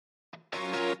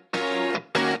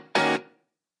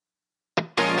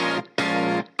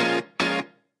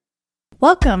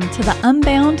Welcome to the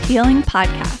Unbound Healing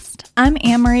Podcast. I'm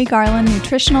Anne-Marie Garland,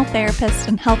 nutritional therapist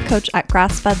and health coach at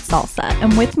Grass-Fed Salsa,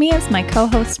 and with me is my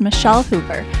co-host Michelle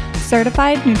Hoover,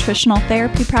 certified nutritional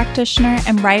therapy practitioner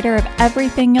and writer of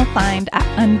everything you'll find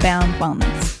at Unbound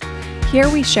Wellness. Here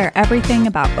we share everything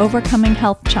about overcoming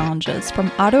health challenges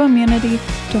from autoimmunity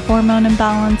to hormone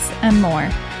imbalance and more,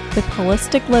 with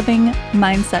holistic living,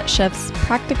 mindset shifts,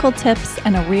 practical tips,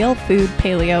 and a real food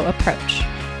paleo approach.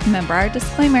 Remember our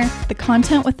disclaimer, the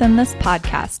content within this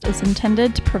podcast is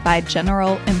intended to provide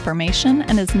general information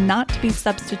and is not to be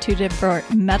substituted for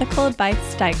medical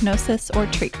advice, diagnosis, or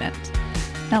treatment.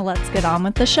 Now let's get on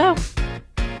with the show.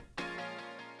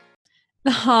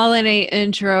 The holiday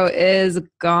intro is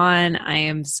gone. I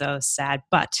am so sad.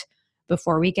 But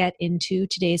before we get into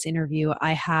today's interview,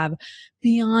 I have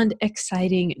beyond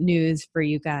exciting news for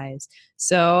you guys.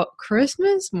 So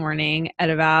Christmas morning at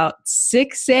about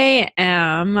 6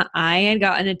 a.m., I had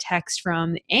gotten a text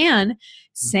from Anne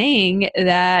saying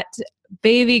that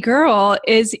baby girl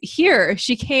is here.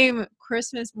 She came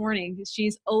Christmas morning.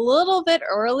 She's a little bit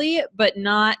early, but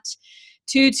not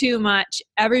too much.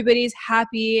 Everybody's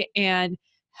happy and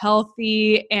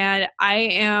healthy, and I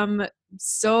am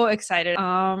so excited.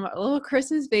 Little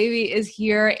Christmas baby is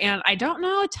here, and I don't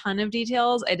know a ton of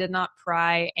details. I did not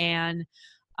pry and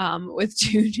with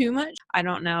too much. I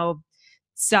don't know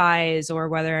size or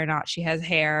whether or not she has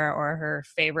hair or her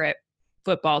favorite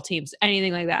football teams,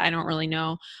 anything like that. I don't really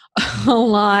know a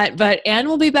lot, but Anne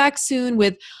will be back soon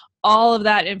with all of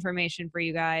that information for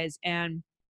you guys. And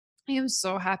I am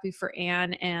so happy for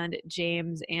Anne and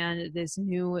James and this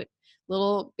new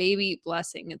little baby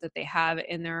blessing that they have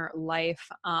in their life.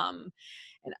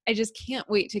 And I just can't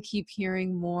wait to keep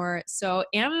hearing more. So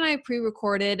Anne and I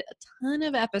pre-recorded a ton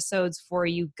of episodes for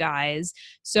you guys,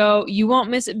 so you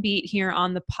won't miss a beat here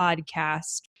on the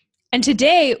podcast. And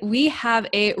today we have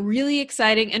a really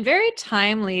exciting and very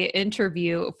timely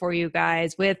interview for you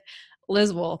guys with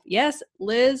Liz Wolfe. Yes,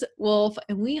 Liz Wolfe.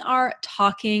 And we are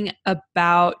talking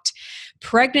about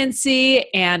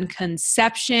pregnancy and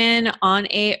conception on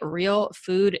a real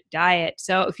food diet.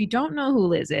 So if you don't know who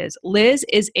Liz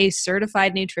is a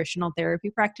certified nutritional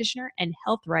therapy practitioner and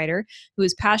health writer who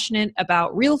is passionate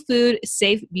about real food,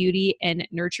 safe beauty, and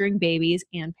nurturing babies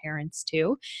and parents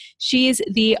too. She's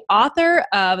the author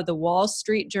of the Wall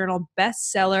Street Journal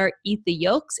bestseller, Eat the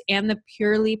Yolks, and the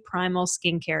Purely Primal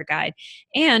Skincare Guide.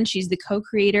 And she's the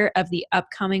co-creator of the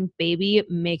upcoming Baby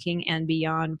Making and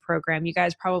Beyond program. You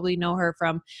guys probably know her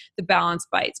from the Balance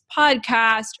Bites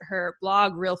podcast, her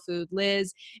blog, Real Food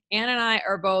Liz. Anne and I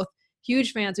are both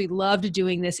huge fans. We loved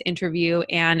doing this interview,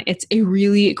 and it's a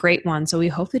really great one. So we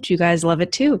hope that you guys love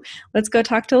it too. Let's go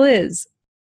talk to Liz.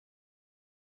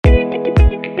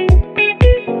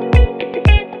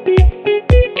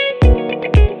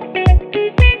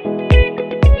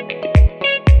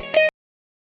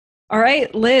 All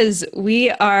right, Liz, we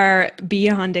are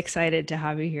beyond excited to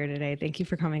have you here today. Thank you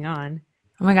for coming on.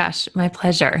 Oh my gosh, my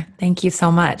pleasure. Thank you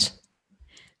so much.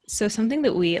 So something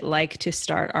that we like to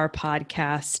start our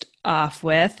podcast off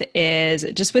with is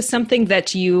just with something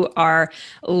that you are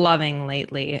loving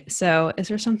lately. So is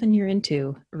there something you're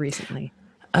into recently?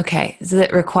 Okay. Does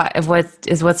it require, what's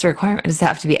the requirement? Does it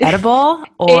have to be edible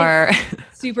or?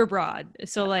 It's super broad.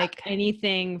 So like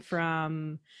anything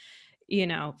from,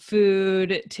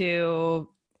 food to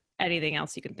anything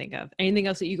else you can think of, anything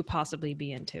else that you could possibly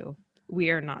be into.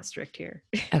 We are not strict here.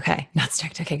 Okay. Not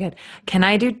strict. Okay, good. Can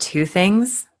I do two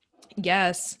things?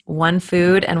 Yes. One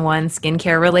food and one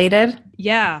skincare related?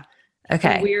 Yeah.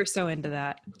 Okay. We're so into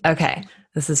that. Okay.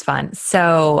 This is fun.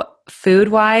 So food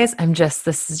wise,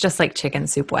 this is just like chicken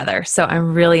soup weather. So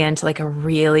I'm really into like a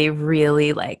really,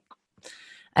 really like,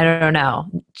 I don't know,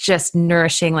 just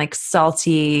nourishing, like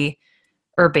salty,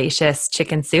 herbaceous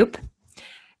chicken soup.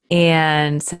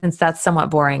 And since that's somewhat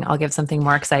boring, I'll give something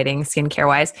more exciting skincare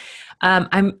wise.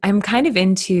 I'm kind of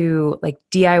into like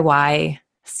DIY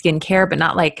skincare, but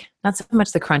not so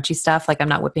much the crunchy stuff. Like I'm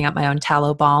not whipping up my own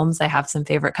tallow balms. I have some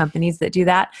favorite companies that do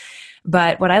that.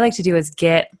 But what I like to do is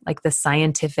get like the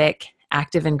scientific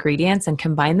active ingredients and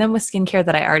combine them with skincare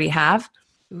that I already have.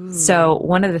 Ooh. So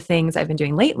one of the things I've been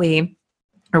doing lately,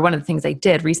 or one of the things I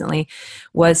did recently,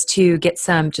 was to get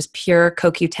some just pure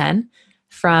CoQ10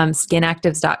 from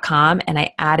skinactives.com. And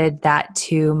I added that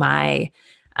to my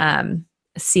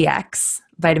CX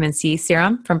vitamin C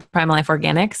serum from Primal Life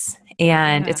Organics.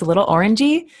 And It's a little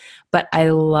orangey, but I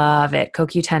love it.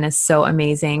 CoQ10 is so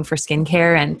amazing for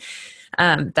skincare.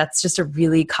 And that's just a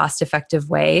really cost-effective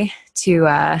way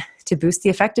to boost the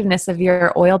effectiveness of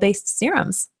your oil-based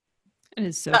serums. It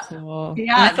is so cool.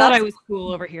 Yeah, And I thought I was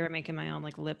cool over here making my own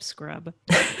like lip scrub.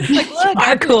 Like, look,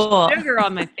 I put cool. sugar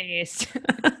on my face.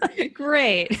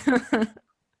 Great.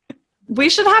 We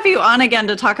should have you on again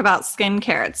to talk about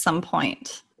skincare at some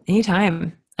point.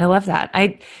 Anytime. I love that.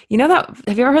 You know that,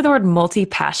 have you ever heard the word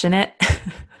multi-passionate?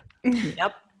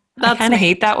 Yep. I kind of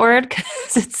hate that word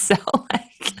because it's so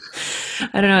like,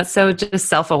 I don't know. It's so just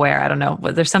self-aware. I don't know.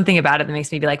 There's something about it that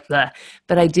makes me be like, bleh.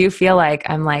 But I do feel like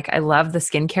I love the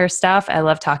skincare stuff. I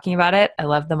love talking about it. I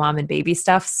love the mom and baby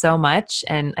stuff so much.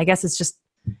 And I guess it's just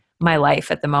my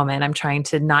life at the moment. I'm trying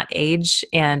to not age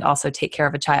and also take care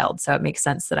of a child. So it makes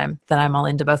sense that I'm all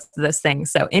into both of those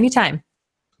things. So anytime.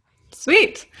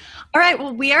 Sweet. All right.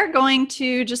 Well, we are going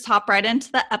to just hop right into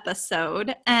the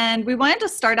episode. And we wanted to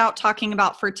start out talking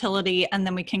about fertility, and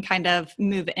then we can kind of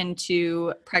move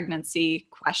into pregnancy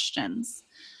questions.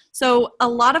 So a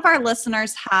lot of our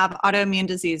listeners have autoimmune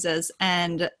diseases,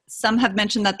 and some have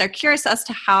mentioned that they're curious as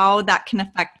to how that can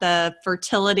affect the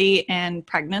fertility and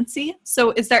pregnancy.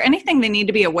 So is there anything they need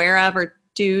to be aware of or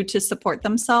do to support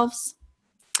themselves?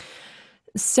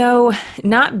 So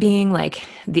not being like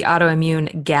the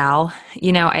autoimmune gal,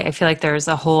 I feel like there's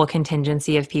a whole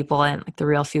contingency of people in like the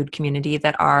real food community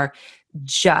that are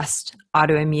just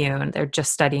autoimmune. They're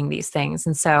just studying these things.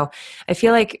 And so I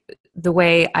feel like the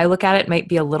way I look at it might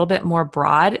be a little bit more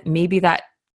broad. Maybe that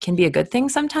can be a good thing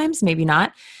sometimes, maybe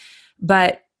not.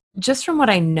 But just from what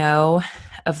I know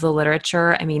of the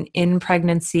literature, I mean, in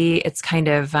pregnancy, it's kind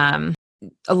of, a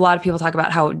lot of people talk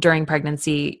about how during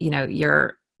pregnancy,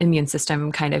 your immune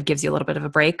system kind of gives you a little bit of a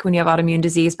break when you have autoimmune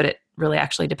disease, but it really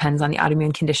actually depends on the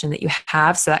autoimmune condition that you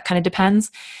have. So that kind of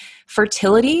depends.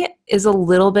 Fertility is a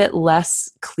little bit less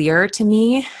clear to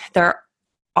me. There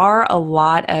are a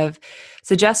lot of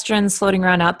suggestions floating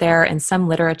around out there and some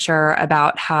literature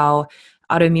about how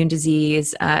autoimmune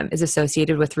disease is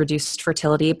associated with reduced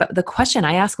fertility. But the question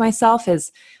I ask myself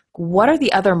is, what are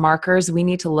the other markers we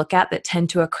need to look at that tend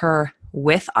to occur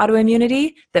with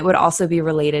autoimmunity that would also be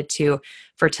related to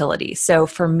fertility? So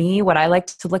for me, what I like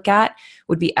to look at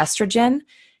would be estrogen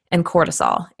and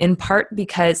cortisol, in part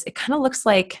because it kind of looks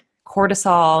like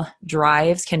cortisol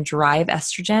can drive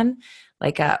estrogen,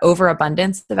 like an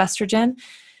overabundance of estrogen.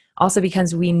 Also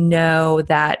because we know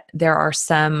that there are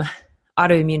some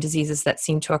autoimmune diseases that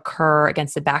seem to occur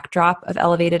against the backdrop of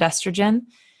elevated estrogen.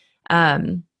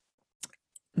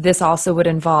 This also would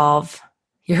involve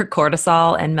your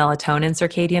cortisol and melatonin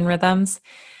circadian rhythms.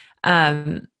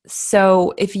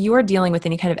 So if you are dealing with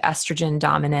any kind of estrogen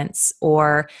dominance,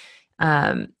 or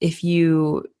if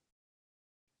you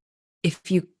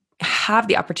have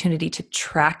the opportunity to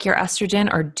track your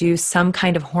estrogen or do some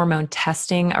kind of hormone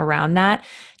testing around that,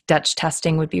 Dutch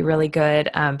testing would be really good,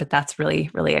 but that's really,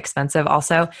 really expensive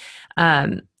also.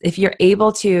 If you're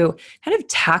able to kind of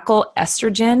tackle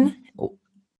estrogen,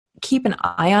 keep an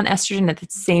eye on estrogen at the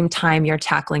same time you're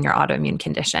tackling your autoimmune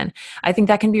condition, I think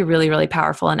that can be really, really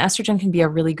powerful. And estrogen can be a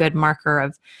really good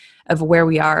marker of where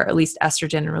we are, at least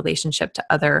estrogen in relationship to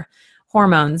other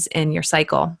hormones in your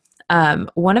cycle.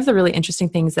 One of the really interesting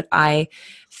things that I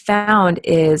found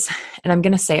is, and I'm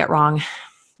going to say it wrong,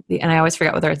 and I always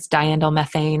forget whether it's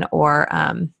diindolylmethane or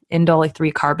indole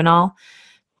 3-carbinol.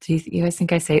 Do you guys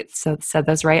think I said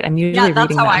those right? I'm usually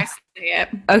reading them. Yeah, that's how I say it.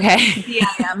 Okay.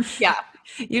 DIM, yeah.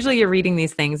 Usually you're reading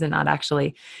these things and not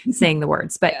actually saying the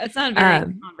words, but it's not a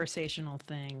very conversational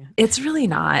thing. It's really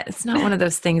not. It's not one of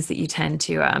those things that you tend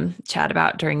to chat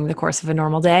about during the course of a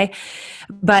normal day.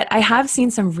 But I have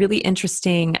seen some really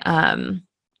interesting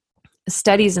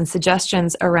studies and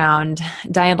suggestions around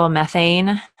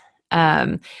diindolylmethane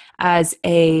as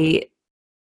a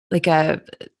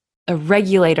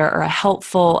regulator or a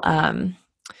helpful, I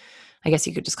guess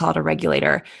you could just call it a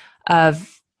regulator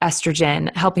of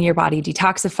estrogen, helping your body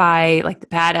detoxify like the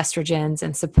bad estrogens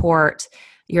and support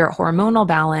your hormonal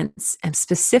balance, and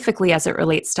specifically as it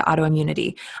relates to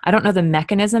autoimmunity. I don't know the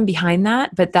mechanism behind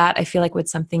that, but that I feel like would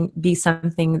be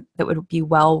something that would be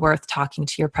well worth talking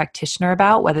to your practitioner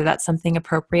about, whether that's something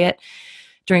appropriate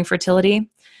during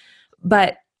fertility.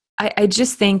 But I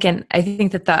just think, and I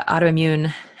think that the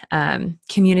autoimmune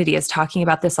community is talking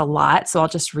about this a lot, so I'll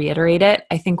just reiterate it.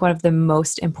 I think one of the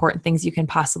most important things you can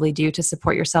possibly do to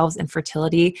support yourselves in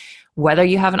fertility, whether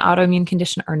you have an autoimmune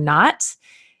condition or not,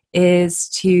 is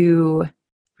to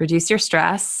reduce your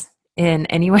stress in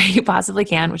any way you possibly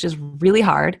can, which is really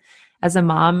hard. As a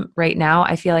mom right now,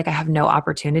 I feel like I have no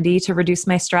opportunity to reduce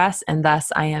my stress, and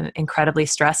thus I am incredibly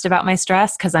stressed about my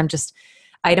stress because I'm just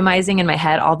itemizing in my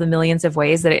head all the millions of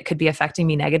ways that it could be affecting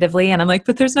me negatively. And I'm like,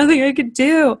 but there's nothing I could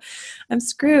do. I'm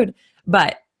screwed.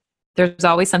 But there's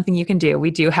always something you can do. We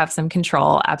do have some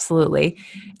control. Absolutely.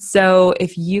 So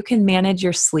if you can manage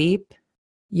your sleep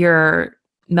your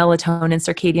melatonin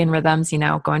circadian rhythms,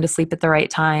 going to sleep at the right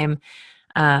time,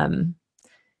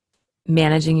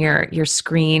 managing your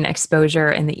screen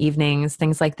exposure in the evenings,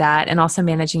 things like that, and also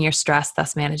managing your stress,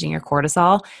 thus managing your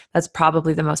cortisol. That's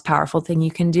probably the most powerful thing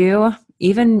you can do,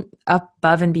 even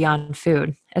above and beyond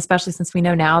food, especially since we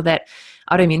know now that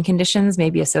autoimmune conditions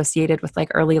may be associated with like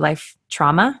early life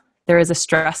trauma. There is a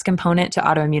stress component to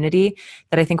autoimmunity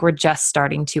that I think we're just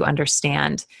starting to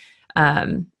understand.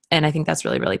 And I think that's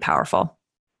really, really powerful.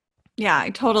 Yeah, I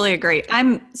totally agree.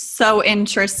 I'm so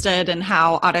interested in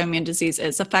how autoimmune disease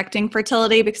is affecting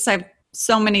fertility because I have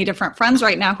so many different friends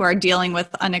right now who are dealing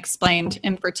with unexplained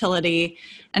infertility,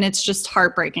 and it's just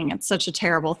heartbreaking. It's such a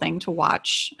terrible thing to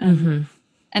watch and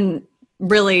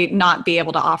really not be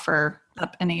able to offer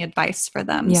up any advice for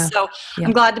them. Yeah. So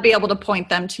I'm glad to be able to point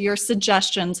them to your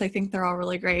suggestions. I think they're all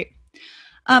really great.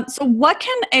 So what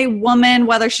can a woman,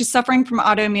 whether she's suffering from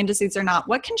autoimmune disease or not,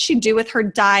 what can she do with her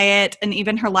diet and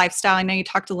even her lifestyle? I know you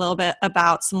talked a little bit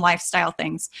about some lifestyle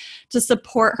things to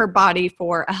support her body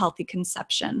for a healthy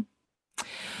conception.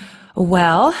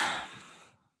 Well,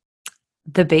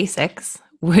 the basics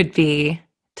would be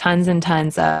tons and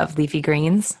tons of leafy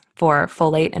greens for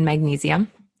folate and magnesium,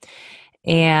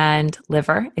 and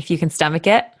liver, if you can stomach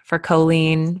it, for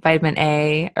choline, vitamin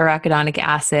A, arachidonic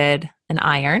acid, and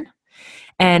iron.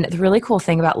 And the really cool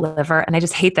thing about liver, and I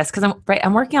just hate this because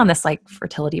I'm working on this like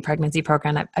fertility pregnancy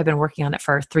program. I've been working on it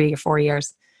for 3 or 4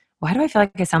 years. Why do I feel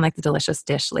like I sound like the Delicious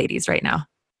Dish ladies right now?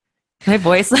 My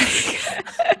voice like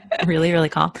really, really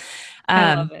calm.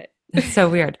 I love it. It's so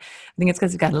weird. I think it's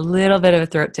because we've got a little bit of a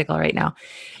throat tickle right now.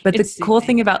 But It's the cool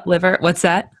thing about liver, what's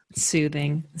that?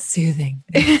 Soothing.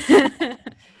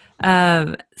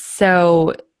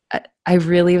 So I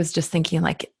really was just thinking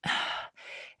like,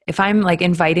 if I'm like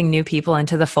inviting new people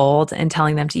into the fold and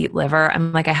telling them to eat liver,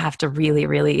 I'm like, I have to really,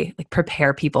 really like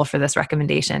prepare people for this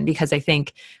recommendation, because I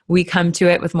think we come to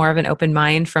it with more of an open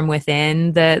mind from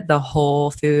within the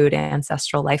whole food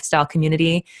ancestral lifestyle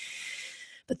community.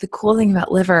 But the cool thing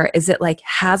about liver is it like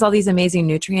has all these amazing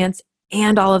nutrients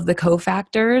and all of the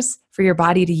cofactors for your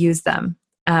body to use them.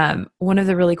 One of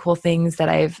the really cool things that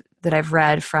I've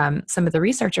read from some of the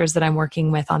researchers that I'm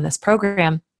working with on this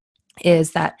program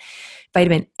is that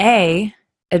vitamin A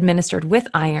administered with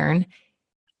iron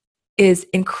is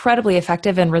incredibly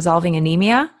effective in resolving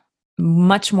anemia,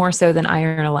 much more so than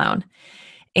iron alone.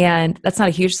 And that's not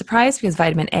a huge surprise because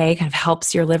vitamin A kind of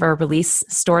helps your liver release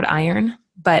stored iron,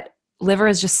 but liver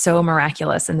is just so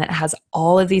miraculous in that it has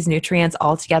all of these nutrients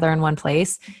all together in one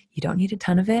place. You don't need a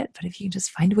ton of it, but if you can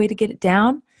just find a way to get it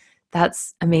down,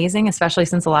 that's amazing, especially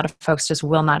since a lot of folks just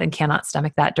will not and cannot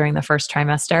stomach that during the first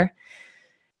trimester.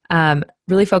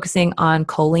 Really focusing on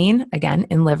choline, again,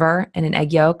 in liver and in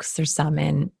egg yolks. There's some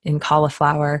in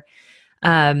cauliflower.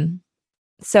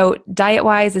 So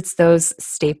diet-wise, it's those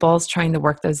staples, trying to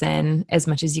work those in as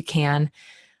much as you can.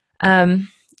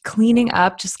 Cleaning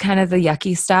up just kind of the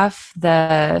yucky stuff,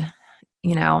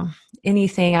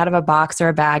 anything out of a box or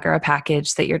a bag or a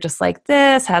package that you're just like,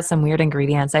 this has some weird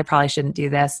ingredients. I probably shouldn't do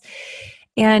this.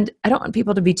 And I don't want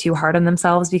people to be too hard on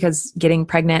themselves because getting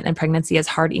pregnant and pregnancy is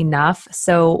hard enough.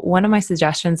 So one of my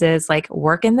suggestions is like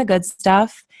work in the good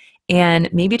stuff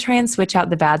and maybe try and switch out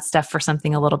the bad stuff for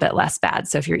something a little bit less bad.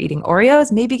 So if you're eating Oreos,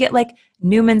 maybe get like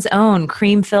Newman's Own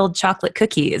cream-filled chocolate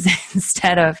cookies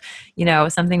instead of,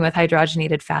 something with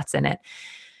hydrogenated fats in it.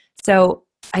 So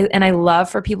I love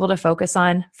for people to focus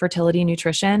on fertility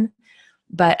nutrition,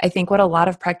 but I think what a lot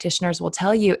of practitioners will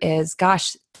tell you is,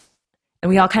 gosh, and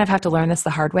we all kind of have to learn this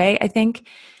the hard way, I think.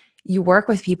 You work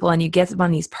with people and you get them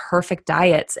on these perfect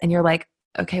diets and you're like,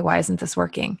 okay, why isn't this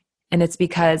working? And it's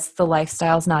because the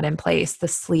lifestyle's not in place, the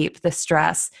sleep, the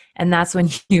stress. And that's when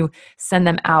you send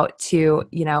them out to,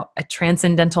 a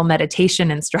transcendental meditation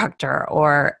instructor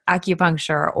or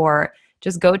acupuncture, or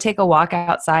just go take a walk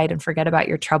outside and forget about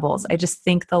your troubles. I just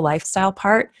think the lifestyle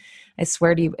part, I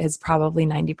swear to you, is probably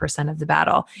 90% of the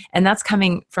battle. And that's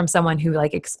coming from someone who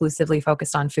like exclusively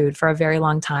focused on food for a very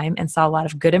long time and saw a lot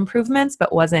of good improvements,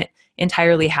 but wasn't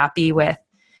entirely happy with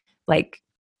like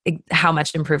how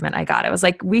much improvement I got. I was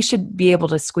like, we should be able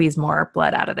to squeeze more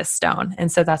blood out of this stone.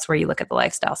 And so that's where you look at the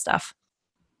lifestyle stuff.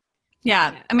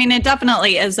 Yeah. I mean, it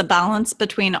definitely is a balance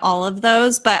between all of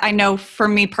those. But I know for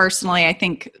me personally, I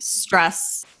think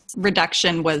stress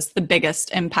reduction was the biggest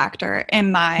impactor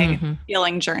in my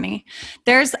healing journey.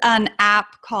 There's an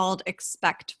app called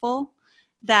Expectful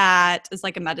that is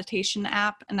like a meditation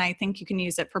app. And I think you can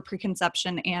use it for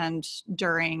preconception and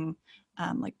during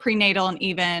like prenatal and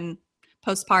even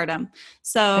postpartum.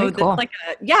 So cool.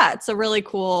 It's a really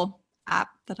cool app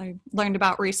that I learned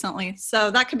about recently. So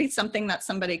that could be something that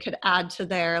somebody could add to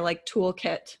their like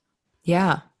toolkit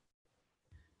Yeah.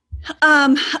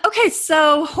 Okay,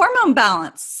 so hormone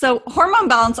balance. So hormone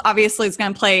balance obviously is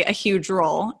going to play a huge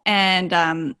role,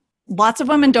 and lots of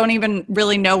women don't even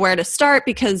really know where to start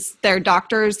because their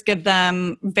doctors give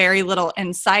them very little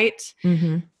insight.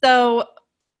 Mm-hmm. So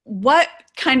what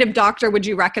kind of doctor would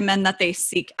you recommend that they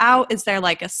seek out? Is there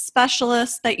like a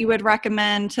specialist that you would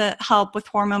recommend to help with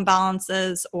hormone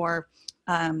balances, or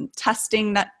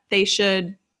testing that they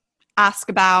should ask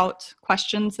about,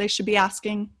 questions they should be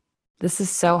asking? This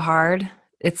is so hard.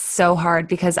 It's so hard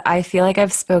because I feel like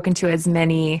I've spoken to as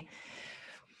many.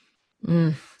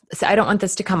 So I don't want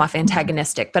this to come off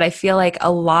antagonistic, but I feel like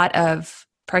a lot of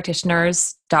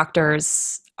practitioners,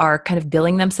 doctors are kind of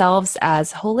billing themselves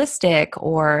as holistic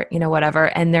or,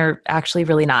 whatever, and they're actually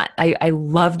really not. I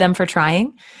love them for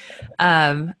trying.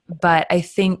 But I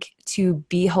think to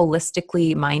be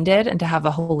holistically minded and to have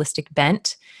a holistic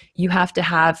bent, you have to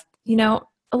have,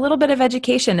 a little bit of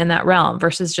education in that realm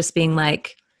versus just being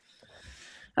like,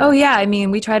 oh yeah, I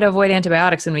mean, we try to avoid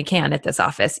antibiotics when we can at this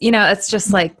office. It's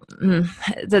just like,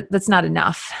 that's not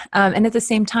enough. And at the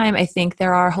same time, I think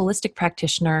there are holistic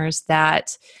practitioners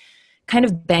that kind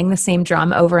of bang the same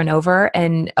drum over and over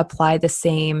and apply the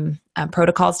same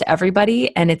protocols to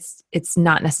everybody. And it's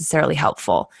not necessarily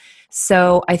helpful.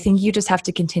 So I think you just have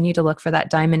to continue to look for that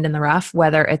diamond in the rough,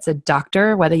 whether it's a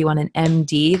doctor, whether you want an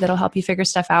MD that'll help you figure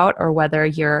stuff out, or whether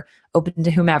you're open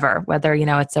to whomever, whether,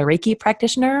 it's a Reiki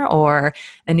practitioner or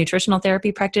a nutritional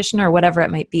therapy practitioner or whatever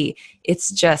it might be.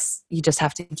 It's just, you just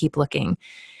have to keep looking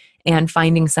and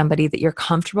finding somebody that you're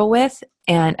comfortable with.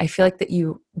 And I feel like that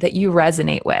you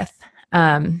resonate with.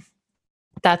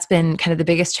 That's been kind of the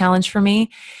biggest challenge for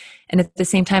me. And at the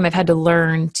same time, I've had to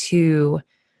learn to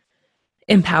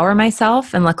empower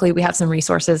myself. And luckily we have some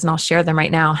resources and I'll share them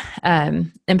right now.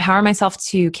 Empower myself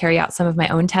to carry out some of my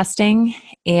own testing.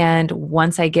 And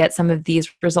once I get some of these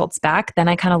results back, then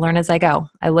I kind of learn as I go.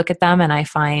 I look at them and I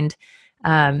find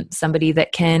somebody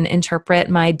that can interpret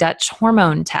my Dutch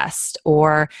hormone test,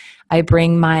 or I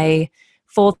bring my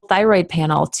full thyroid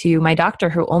panel to my doctor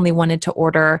who only wanted to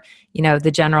order,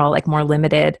 the general, like more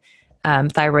limited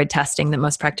thyroid testing that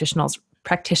most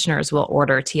practitioners will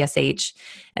order, TSH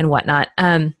and whatnot.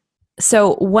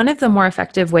 So one of the more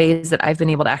effective ways that I've been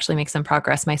able to actually make some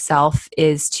progress myself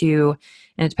is to,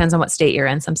 and it depends on what state you're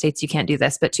in, some states you can't do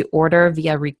this, but to order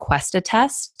via Request a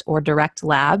Test or Direct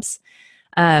Labs.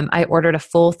 I ordered a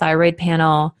full thyroid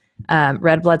panel,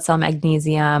 red blood cell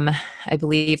magnesium. I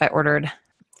believe I ordered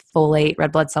folate,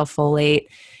 red blood cell folate,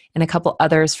 and a couple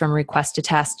others from Request a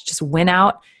Test. Just went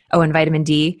out. Oh, and vitamin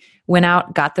D. Went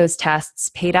out, got those tests,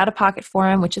 paid out of pocket for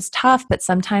them, which is tough, but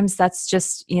sometimes that's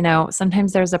just,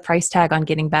 sometimes there's a price tag on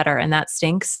getting better and that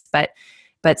stinks, but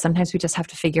sometimes we just have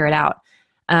to figure it out.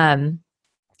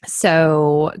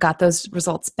 So got those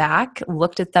results back,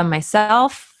 looked at them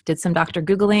myself, did some doctor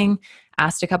Googling,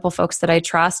 asked a couple folks that I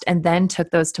trust, and then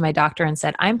took those to my doctor and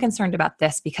said, I'm concerned about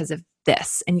this because of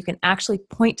this. And you can actually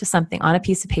point to something on a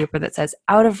piece of paper that says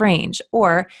out of range,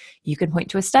 or you can point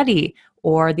to a study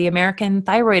or the American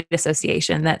Thyroid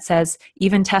Association that says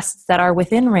even tests that are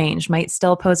within range might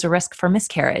still pose a risk for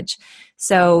miscarriage.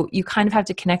 So you kind of have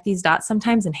to connect these dots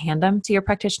sometimes and hand them to your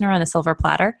practitioner on a silver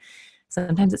platter.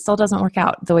 Sometimes it still doesn't work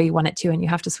out the way you want it to, and you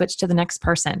have to switch to the next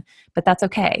person, but that's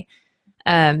okay.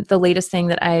 The latest thing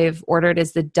that I've ordered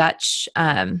is the Dutch,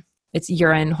 it's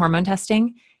urine hormone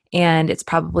testing. And it's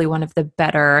probably one of the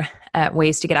better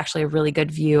ways to get actually a really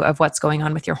good view of what's going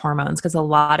on with your hormones, because a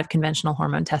lot of conventional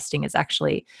hormone testing is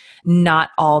actually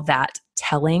not all that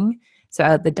telling.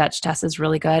 So the Dutch test is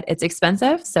really good. It's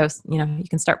expensive. So, you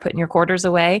can start putting your quarters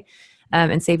away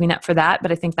and saving up for that.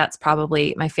 But I think that's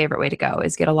probably my favorite way to go,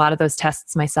 is get a lot of those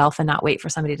tests myself and not wait for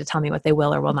somebody to tell me what they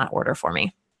will or will not order for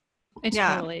me. I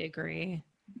totally agree.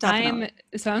 Definitely.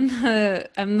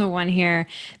 I'm the one here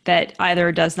that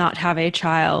either does not have a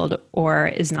child or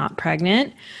is not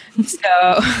pregnant.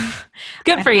 So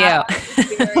good for you.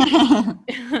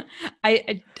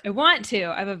 I want to.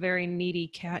 I have a very needy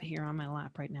cat here on my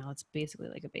lap right now. It's basically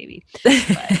like a baby.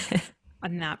 But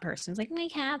I'm that person. It's like, my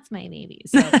cat's my baby.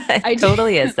 So it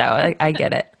totally is though. I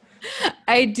get it.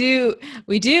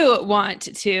 We do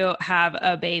want to have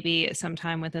a baby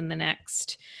sometime within the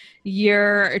next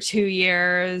year or 2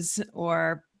 years,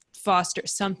 or foster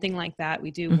something like that. We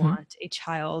do want a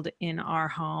child in our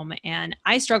home. And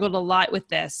I struggled a lot with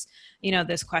this,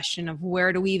 this question of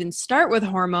where do we even start with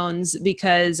hormones?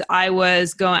 Because I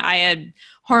had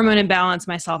hormone imbalance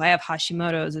myself. I have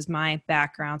Hashimoto's as my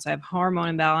background. So I have hormone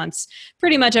imbalance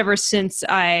pretty much ever since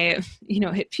I,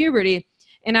 hit puberty.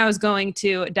 And I was going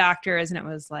to doctors and it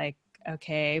was like,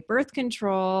 okay, birth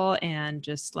control and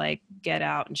just like get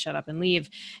out and shut up and leave.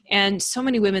 And so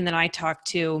many women that I talk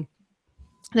to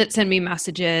that send me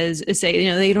messages say,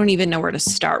 they don't even know where to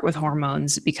start with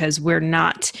hormones because we're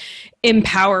not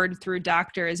empowered through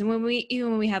doctors. And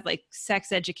even when we have like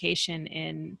sex education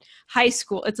in high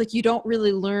school, it's like, you don't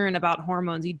really learn about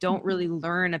hormones. You don't really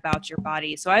learn about your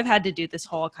body. So I've had to do this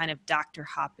whole kind of doctor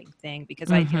hopping thing because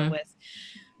I deal with,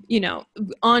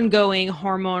 ongoing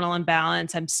hormonal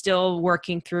imbalance. I'm still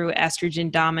working through estrogen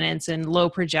dominance and low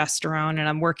progesterone, and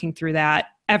I'm working through that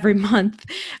every month.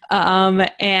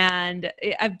 And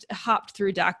I've hopped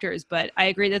through doctors, but I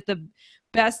agree that the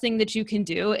best thing that you can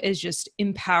do is just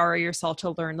empower yourself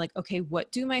to learn, like, okay,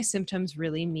 what do my symptoms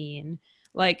really mean?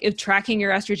 Like, if tracking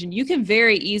your estrogen, you can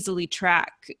very easily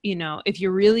track, if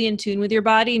you're really in tune with your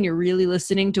body and you're really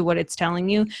listening to what it's telling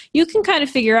you, you can kind of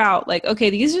figure out like, okay,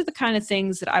 these are the kind of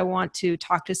things that I want to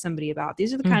talk to somebody about.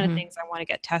 These are the kind of things I want to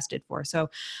get tested for. So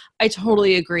I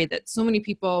totally agree that so many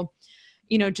people,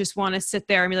 just want to sit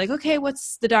there and be like, okay,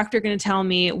 what's the doctor going to tell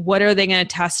me? What are they going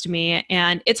to test me?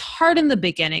 And it's hard in the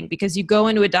beginning because you go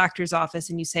into a doctor's office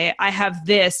and you say, I have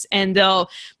this, and they'll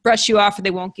brush you off or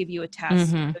they won't give you a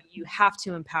test. So you have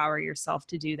to empower yourself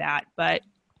to do that. But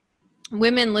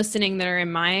women listening that are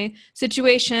in my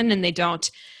situation and they don't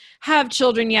have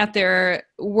children yet, they're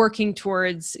working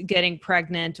towards getting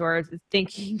pregnant or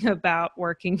thinking about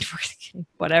working towards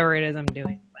whatever it is I'm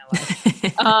doing.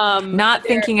 Not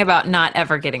thinking about not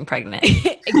ever getting pregnant.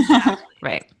 Exactly.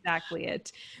 Right. Exactly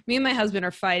it. Me and my husband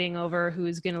are fighting over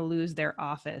who's going to lose their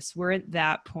office. We're at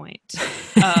that point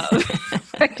of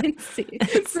pregnancy.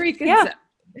 Yeah.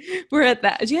 We're at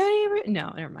that. Do you have any?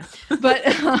 No, never mind.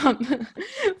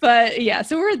 But yeah,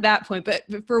 so we're at that point. But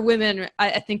for women,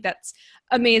 I think that's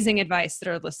amazing advice that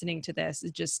are listening to this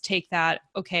is just take that.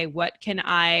 Okay, what can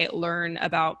I learn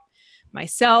about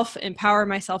myself, empower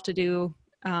myself to do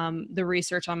the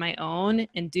research on my own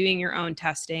and doing your own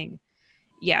testing.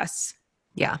 Yes.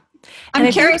 Yeah.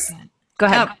 I'm curious. Go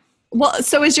ahead.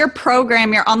 So is your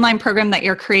program, your online program that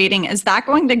you're creating, is that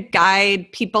going to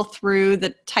guide people through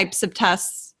the types of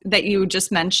tests that you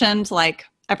just mentioned, like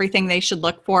everything they should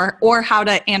look for, or how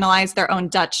to analyze their own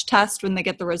Dutch test when they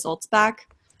get the results back?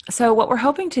 So what we're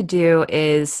hoping to do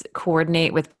is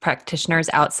coordinate with practitioners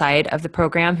outside of the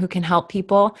program who can help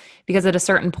people, because at a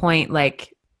certain point,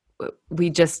 like, we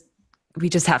just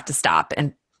have to stop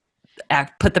and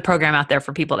put the program out there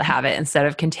for people to have it instead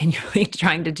of continually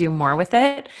trying to do more with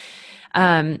it.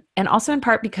 And also in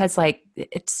part because like,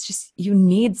 it's just, you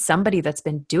need somebody that's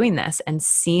been doing this and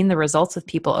seen the results with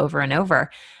people over and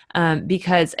over.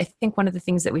 Because I think one of the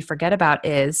things that we forget about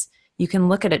is you can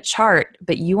look at a chart,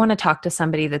 but you want to talk to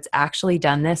somebody that's actually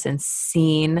done this and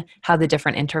seen how the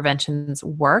different interventions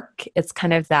work. It's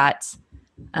kind of that,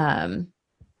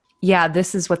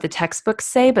 this is what the textbooks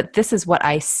say, but this is what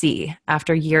I see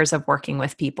after years of working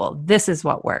with people. This is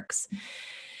what works.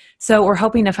 So we're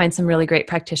hoping to find some really great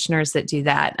practitioners that do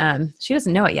that. She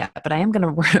doesn't know it yet, but I am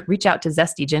going to reach out to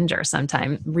Zesty Ginger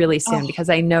sometime really soon because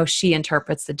I know she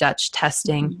interprets the Dutch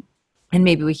testing, and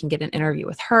maybe we can get an interview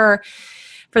with her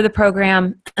for the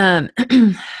program.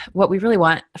 What we really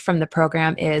want from the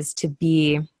program is to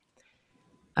be,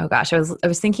 I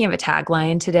was thinking of a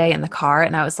tagline today in the car,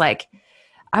 and I was like,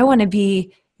 I want to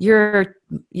be your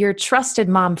trusted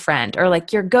mom friend, or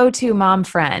like your go-to mom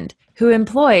friend who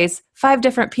employs 5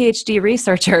 different PhD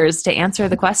researchers to answer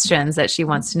the questions that she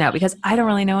wants to know, because I don't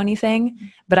really know anything,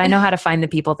 but I know how to find the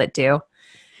people that do.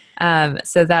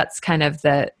 So that's kind of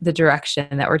the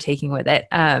direction that we're taking with it.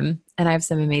 And I have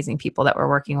some amazing people that we're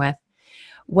working with.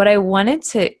 What I wanted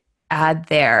to add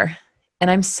there, and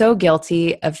I'm so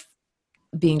guilty of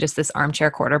being just this armchair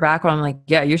quarterback where I'm like,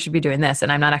 yeah, you should be doing this.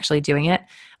 And I'm not actually doing it.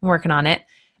 I'm working on it.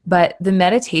 But the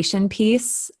meditation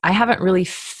piece, I haven't really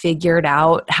figured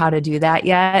out how to do that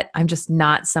yet. I'm just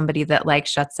not somebody that like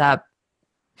shuts up,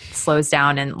 slows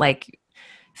down, and like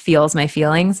feels my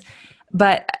feelings.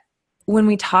 But when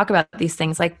we talk about these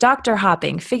things like doctor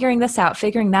hopping, figuring this out,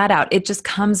 figuring that out, it just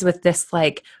comes with this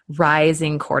like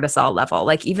rising cortisol level.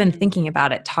 Like even thinking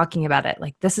about it, talking about it,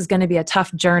 like this is going to be a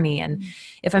tough journey. And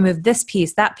if I move this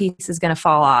piece, that piece is going to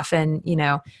fall off. And,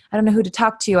 I don't know who to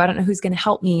talk to. I don't know who's going to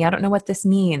help me. I don't know what this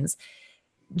means.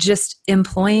 Just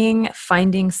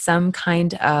finding some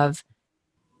kind of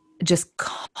just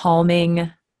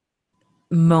calming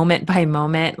moment by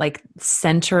moment, like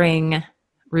centering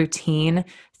routine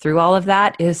through all of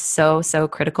that is so, so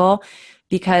critical,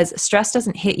 because stress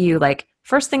doesn't hit you like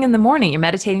first thing in the morning, you're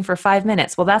meditating for 5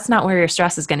 minutes. Well, that's not where your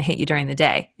stress is going to hit you during the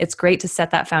day. It's great to set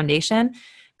that foundation,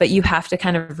 but you have to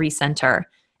kind of recenter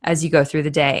as you go through the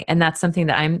day. And that's something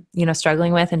that I'm,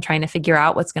 struggling with and trying to figure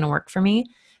out what's going to work for me.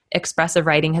 expressive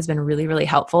writing has been really, really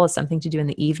helpful as something to do in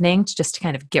the evening, just to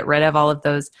kind of get rid of all of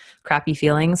those crappy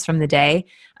feelings from the day.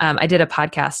 I did a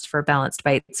podcast for Balanced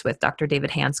Bites with Dr. David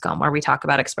Hanscom where we talk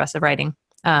about expressive writing.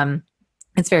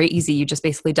 It's very easy. You just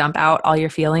basically dump out all your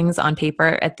feelings on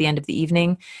paper at the end of the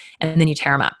evening, and then you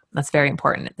tear them up. That's very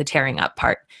important, the tearing up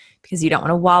part, because you don't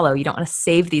want to wallow. You don't want to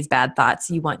save these bad thoughts.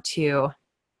 You want to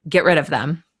get rid of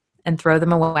them and throw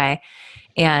them away.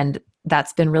 And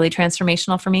that's been really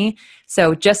transformational for me.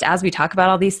 So just as we talk about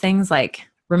all these things, like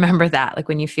remember that, like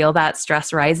when you feel that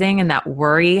stress rising and that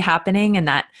worry happening and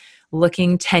that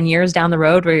looking 10 years down the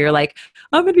road where you're like,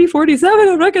 I'm going to be 47,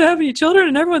 I'm not going to have any children,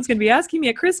 and everyone's going to be asking me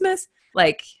at Christmas.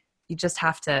 Like, you just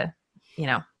have to,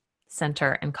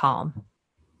 center and calm.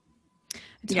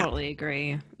 I totally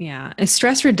agree. Yeah.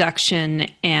 Stress reduction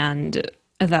and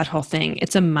that whole thing,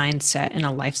 it's a mindset and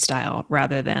a lifestyle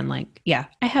rather than like, I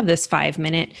have this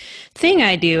 5-minute thing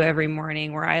I do every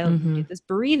morning where I do this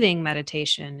breathing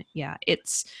meditation. Yeah.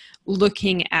 It's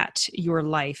looking at your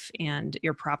life and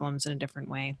your problems in a different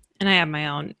way. And I have my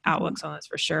own outlooks on this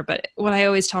for sure. But what I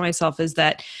always tell myself is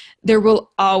that there will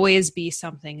always be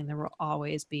something and there will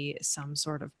always be some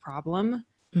sort of problem,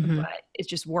 but it's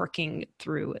just working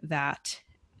through that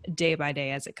day by day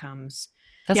as it comes.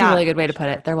 That's a really good way to put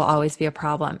it. There will always be a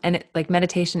problem. And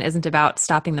meditation isn't about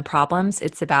stopping the problems.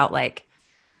 It's about like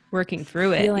working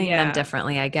through it. Feeling them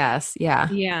differently, I guess. Yeah.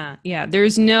 Yeah. Yeah.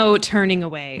 There's no turning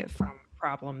away from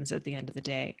problems at the end of the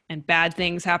day, and bad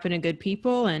things happen to good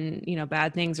people, and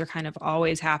bad things are kind of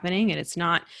always happening, and it's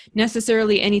not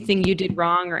necessarily anything you did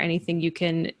wrong or anything you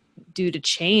can do to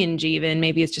change. Even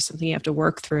maybe it's just something you have to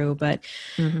work through, but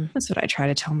that's what I try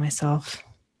to tell myself.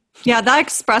 Yeah, that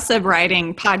expressive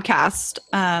writing podcast,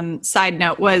 side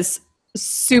note, was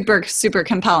super, super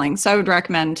compelling. So I would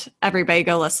recommend everybody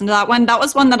go listen to that one. That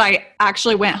was one that I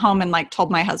actually went home and like told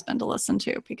my husband to listen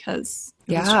to because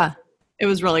it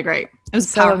was really great. It was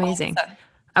so powerful. Amazing. So,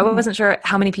 I wasn't sure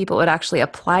how many people it would actually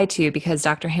apply to because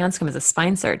Dr. Hanscom is a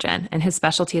spine surgeon and his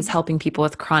specialty is helping people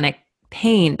with chronic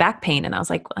pain, back pain. And I was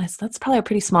like, well, that's probably a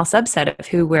pretty small subset of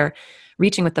who we're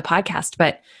reaching with the podcast.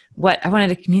 But what I wanted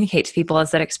to communicate to people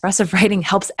is that expressive writing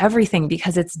helps everything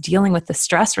because it's dealing with the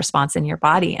stress response in your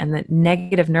body and the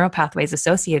negative neuropathways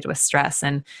associated with stress.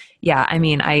 And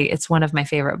it's one of my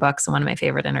favorite books and one of my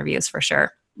favorite interviews for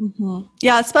sure.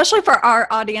 Yeah, especially for our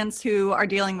audience who are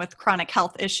dealing with chronic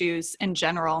health issues in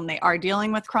general, and they are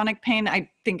dealing with chronic pain.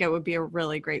 I think it would be a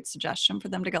really great suggestion for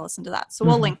them to go listen to that. So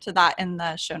we'll link to that in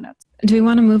the show notes. Do we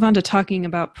want to move on to talking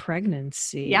about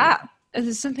pregnancy? Yeah. This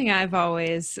is something I've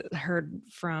always heard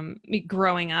from me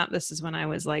growing up. This is when I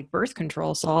was like, birth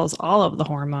control solves all of the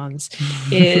hormones,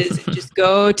 is just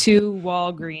go to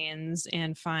Walgreens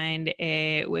and find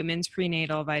a women's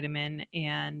prenatal vitamin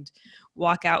and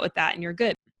walk out with that and you're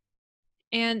good.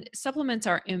 And supplements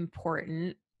are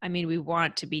important. I mean, we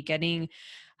want to be getting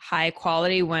high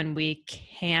quality when we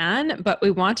can, but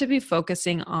we want to be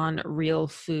focusing on real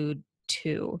food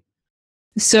too.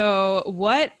 So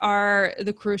what are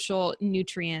the crucial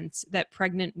nutrients that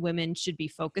pregnant women should be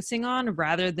focusing on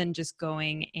rather than just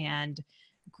going and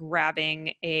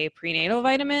grabbing a prenatal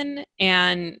vitamin?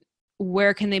 And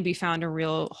where can they be found in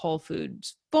real whole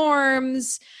foods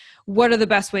forms? What are the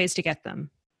best ways to get them?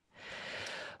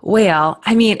 Well,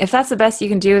 I mean, if that's the best you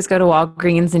can do is go to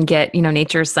Walgreens and get,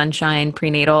 Nature's Sunshine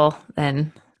prenatal,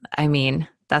 then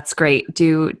that's great.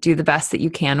 Do the best that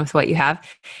you can with what you have.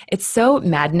 It's so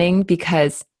maddening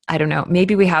because, I don't know,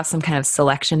 maybe we have some kind of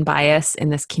selection bias in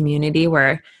this community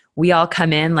where we all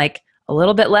come in like a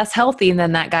little bit less healthy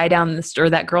than that guy down the street or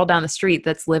that girl down the street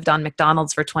that's lived on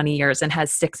McDonald's for 20 years and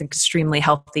has 6 extremely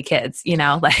healthy kids,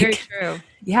 like, very true.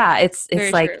 Yeah, it's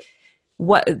very like true.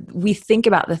 What we think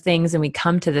about the things and we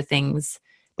come to the things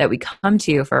that we come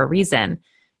to for a reason.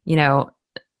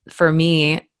 For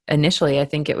me, initially, I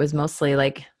think it was mostly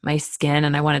like my skin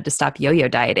and I wanted to stop yo-yo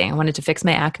dieting. I wanted to fix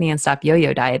my acne and stop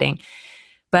yo-yo dieting.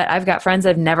 But I've got friends that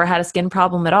have never had a skin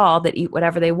problem at all that eat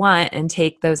whatever they want and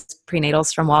take those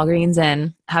prenatals from Walgreens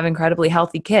and have incredibly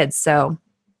healthy kids. So,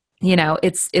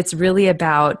 it's really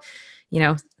about,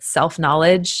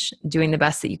 self-knowledge, doing the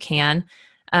best that you can.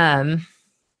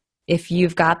 If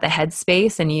you've got the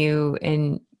headspace and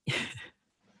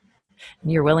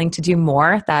you're willing to do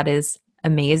more, that is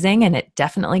amazing. And it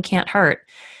definitely can't hurt.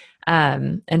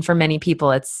 And for many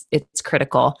people, it's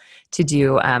critical to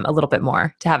do a little bit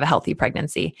more to have a healthy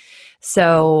pregnancy.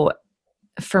 So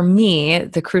for me,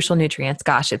 the crucial nutrients,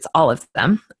 gosh, it's all of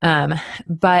them.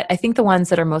 But I think the ones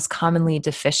that are most commonly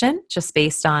deficient, just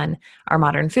based on our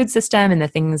modern food system and the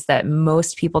things that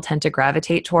most people tend to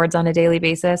gravitate towards on a daily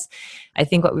basis, I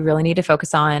think what we really need to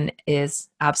focus on is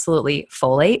absolutely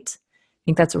folate.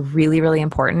 think that's really, really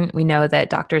important. We know that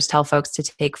doctors tell folks to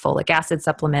take folic acid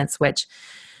supplements, which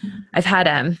I've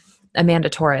had Amanda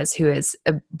Torres, who is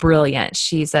brilliant.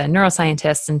 She's a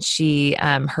neuroscientist, and she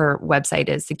her website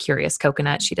is The Curious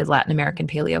Coconut. She did Latin American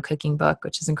paleo cooking book,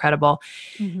 which is incredible.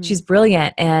 Mm-hmm. She's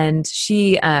brilliant, and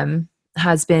she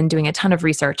has been doing a ton of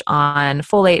research on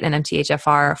folate and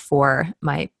MTHFR for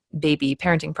my baby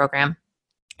parenting program.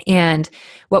 And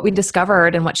what we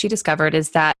discovered and what she discovered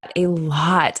is that a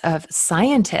lot of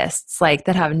scientists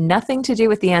that have nothing to do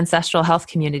with the ancestral health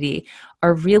community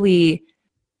are really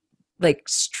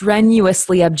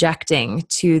strenuously objecting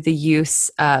to the use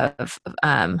of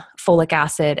folic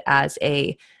acid as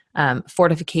a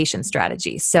fortification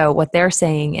strategy. So what they're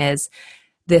saying is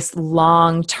this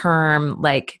long-term,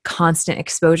 constant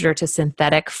exposure to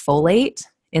synthetic folate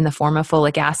in the form of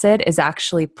folic acid is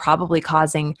actually probably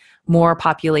causing more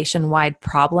population-wide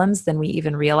problems than we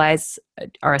even realize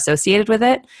are associated with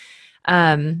it.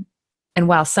 And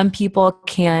while some people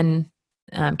can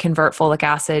convert folic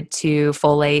acid to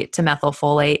folate, to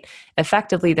methylfolate,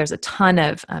 effectively there's a ton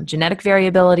of genetic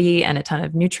variability and a ton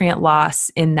of nutrient loss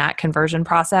in that conversion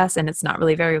process, and it's not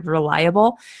really very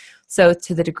reliable. So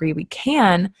to the degree we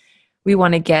can, we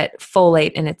want to get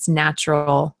folate in its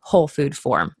natural whole food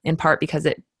form, in part because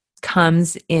it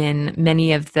comes in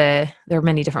there are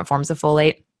many different forms of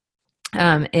folate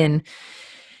in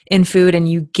food, and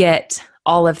you get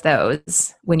all of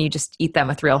those when you just eat them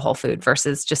with real whole food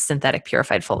versus just synthetic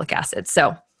purified folic acid.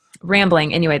 So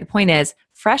rambling. Anyway, the point is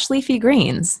fresh leafy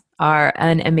greens are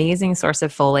an amazing source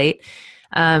of folate.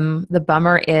 The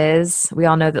bummer is we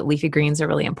all know that leafy greens are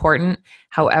really important.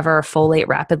 However, folate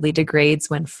rapidly degrades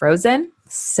when frozen.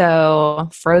 So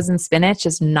frozen spinach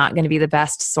is not going to be the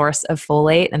best source of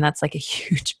folate. And that's a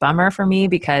huge bummer for me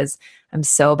because I'm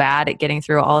so bad at getting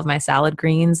through all of my salad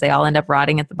greens. They all end up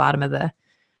rotting at the bottom of the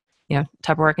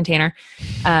Tupperware container.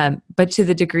 But to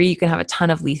the degree you can have a ton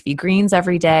of leafy greens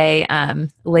every day.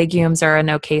 Legumes are an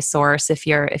okay source if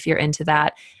you're into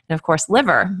that. And of course,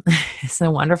 liver is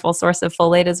a wonderful source of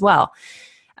folate as well.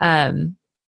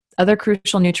 Other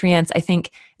crucial nutrients, I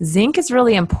think zinc is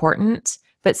really important,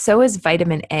 but so is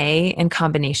vitamin A in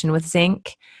combination with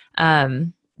zinc.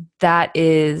 That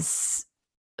is,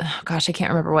 I can't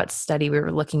remember what study we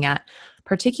were looking at,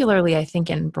 particularly I think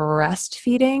in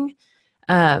breastfeeding.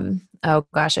 I'm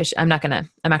actually not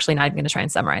going to try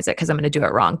and summarize it because I'm going to do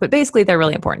it wrong. But basically, they're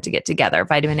really important to get together,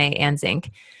 vitamin A and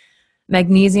zinc.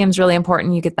 Magnesium is really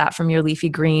important. You get that from your leafy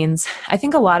greens. I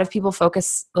think a lot of people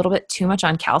focus a little bit too much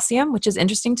on calcium, which is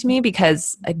interesting to me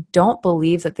because I don't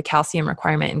believe that the calcium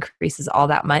requirement increases all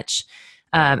that much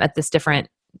at this different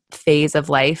phase of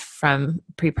life from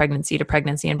pre-pregnancy to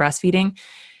pregnancy and breastfeeding.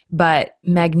 But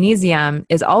magnesium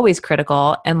is always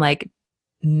critical, and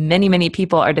many, many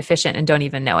people are deficient and don't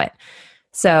even know it.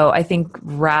 So I think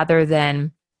rather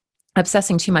than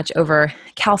obsessing too much over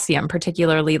calcium,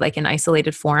 particularly in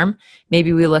isolated form,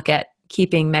 maybe we look at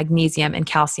keeping magnesium and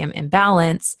calcium in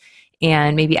balance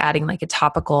and maybe adding a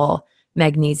topical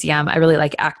magnesium. I really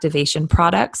like Activation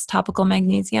Products topical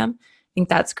magnesium. I think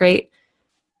that's great.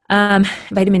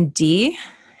 Vitamin D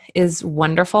is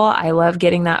wonderful. I love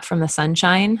getting that from the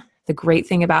sunshine. The great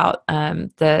thing about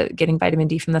getting vitamin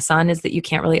D from the sun is that you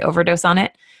can't really overdose on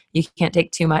it. You can't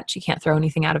take too much. You can't throw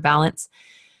anything out of balance.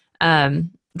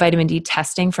 Vitamin D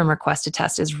testing from Request a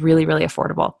Test is really, really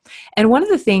affordable. And one of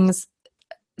the things,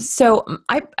 so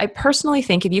I personally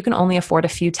think if you can only afford a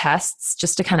few tests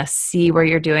just to kind of see where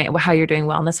you're doing, how you're doing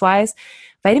wellness-wise,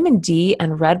 vitamin D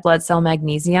and red blood cell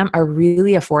magnesium are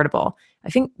really affordable. I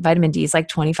think vitamin D is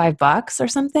 $25 or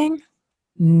something.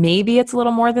 Maybe it's a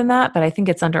little more than that, but I think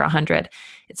it's under 100.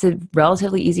 It's a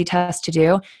relatively easy test to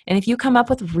do. And if you come up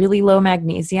with really low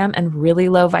magnesium and really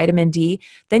low vitamin D,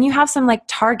 then you have some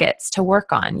targets to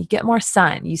work on. You get more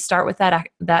sun. You start with that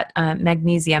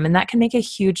magnesium, and that can make a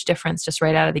huge difference just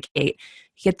right out of the gate.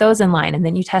 You get those in line, and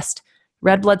then you test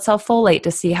red blood cell folate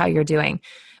to see how you're doing.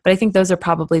 But I think those are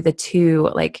probably the two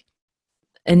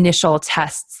initial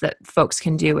tests that folks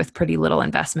can do with pretty little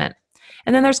investment.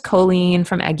 And then there's choline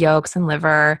from egg yolks and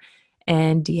liver,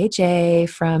 and DHA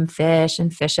from fish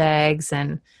and fish eggs,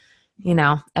 and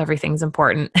everything's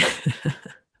important.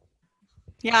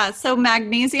 Yeah, so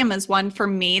magnesium is one for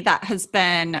me that has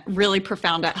been really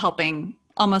profound at helping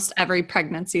almost every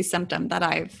pregnancy symptom that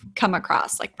I've come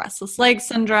across, like restless leg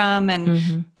syndrome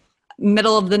and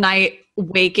middle of the night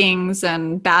wakings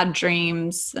and bad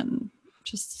dreams and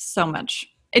just so much.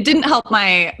 It didn't help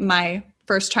my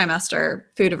first trimester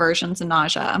food aversions and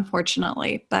nausea,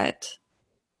 unfortunately, but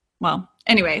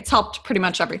anyway, it's helped pretty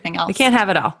much everything else. We can't have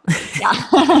it all.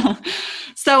 Yeah.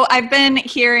 So I've been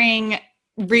hearing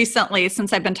recently,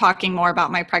 since I've been talking more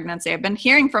about my pregnancy, I've been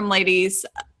hearing from ladies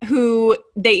who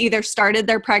they either started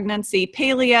their pregnancy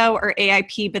paleo or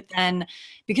AIP, but then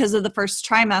because of the first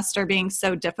trimester being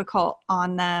so difficult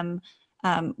on them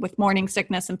with morning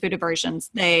sickness and food aversions,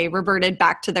 they reverted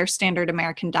back to their standard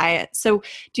American diet. So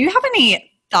do you have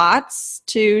any thoughts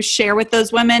to share with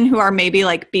those women who are maybe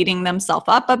like beating themselves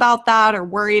up about that or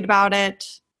worried about it?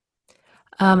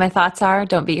 My thoughts are,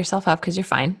 don't beat yourself up because you're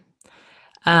fine.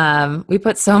 We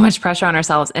put so much pressure on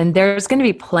ourselves, and there's going to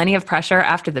be plenty of pressure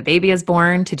after the baby is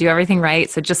born to do everything right.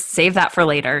 So just save that for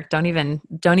later. Don't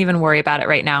even worry about it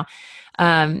right now.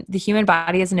 The human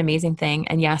body is an amazing thing.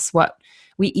 And yes, what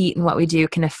we eat and what we do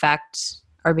can affect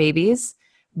our babies,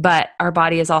 but our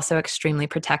body is also extremely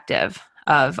protective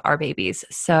of our babies.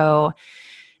 So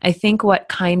I think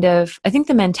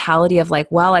the mentality of like,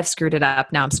 well, I've screwed it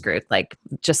up, now I'm screwed. Like,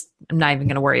 I'm not even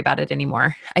going to worry about it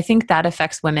anymore. I think that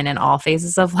affects women in all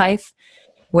phases of life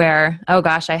where, oh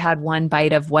gosh, I had one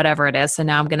bite of whatever it is. So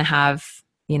now I'm going to have,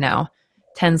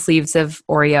 10 sleeves of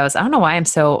Oreos. I don't know why I'm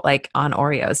so like on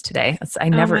Oreos today.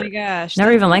 Never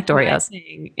even liked Oreos.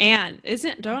 And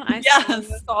don't I say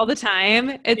this all the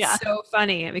time? It's so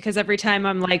funny because every time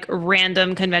I'm like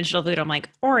random conventional food, I'm like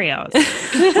Oreos.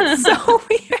 So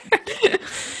weird.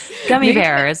 Gummy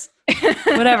bears,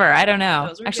 whatever. I don't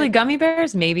know. Actually, gummy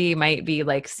bears might be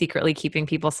like secretly keeping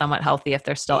people somewhat healthy if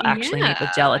they're still actually made with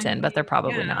gelatin, but they're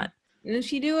probably not. And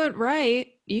if you do it right,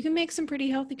 you can make some pretty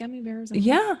healthy gummy bears.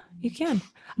 Yeah, you can.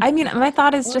 I mean, my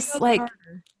thought is just like,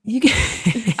 you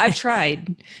can. I've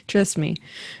tried. Trust me.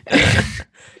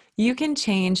 You can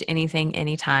change anything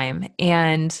anytime.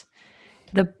 And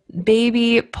the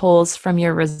baby pulls from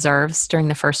your reserves during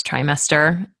the first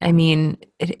trimester. I mean,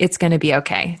 it's going to be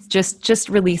okay. Just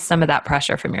release some of that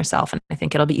pressure from yourself. And I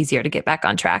think it'll be easier to get back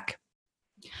on track.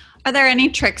 Are there any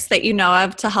tricks that you know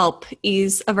of to help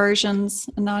ease aversions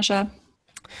and nausea?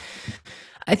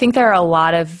 I think there are a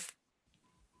lot of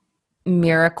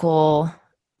miracle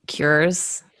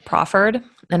cures proffered,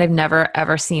 and I've never,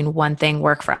 ever seen one thing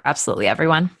work for absolutely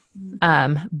everyone.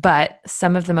 But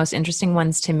some of the most interesting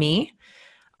ones to me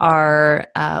are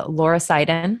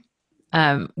Lauricidin,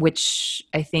 which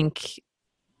I think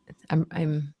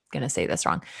I'm going to say this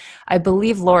wrong. I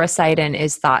believe Lauricidin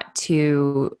is thought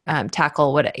to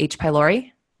tackle H.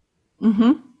 pylori.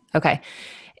 Mm-hmm. Okay.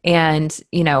 And,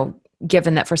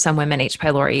 given that for some women, H.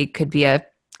 pylori could be a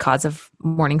cause of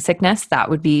morning sickness,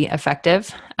 that would be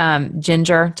effective.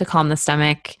 Ginger to calm the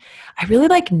stomach. I really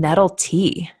like nettle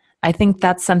tea. I think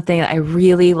that's something that I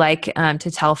really like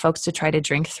to tell folks to try to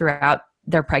drink throughout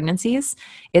their pregnancies.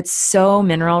 It's so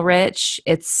mineral rich.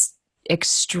 It's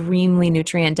extremely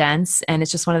nutrient dense. And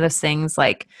it's just one of those things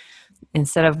like,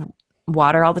 instead of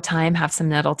water all the time, have some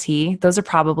nettle tea. Those are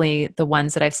probably the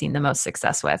ones that I've seen the most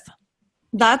success with.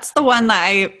 That's the one that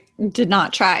I did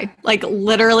not try. Like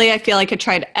literally, I feel like I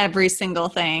tried every single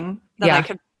thing that I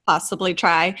could possibly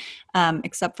try,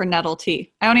 except for nettle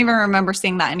tea. I don't even remember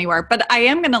seeing that anywhere, but I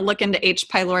am going to look into H.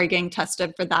 pylori getting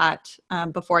tested for that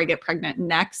before I get pregnant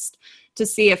next to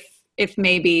see if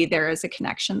maybe there is a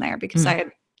connection there because I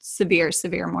had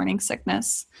severe morning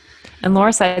sickness. And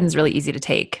Lauricidin is really easy to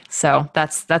take. So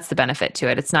that's the benefit to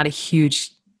it. It's not a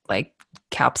huge like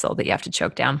capsule that you have to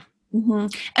choke down. Mm-hmm.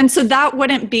 And so that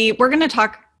wouldn't be, we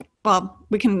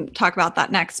can talk about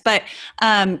that next, but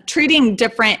treating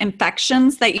different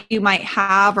infections that you might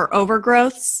have or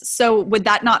overgrowths. So would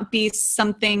that not be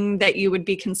something that you would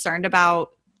be concerned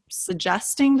about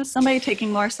suggesting to somebody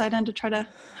taking Lauricidin to try to?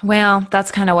 Well,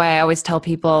 that's kind of why I always tell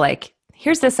people like,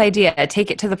 here's this idea,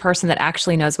 take it to the person that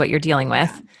actually knows what you're dealing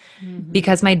with. Mm-hmm.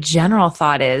 Because my general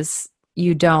thought is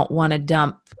you don't want to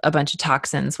dump a bunch of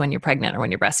toxins when you're pregnant or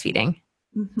when you're breastfeeding.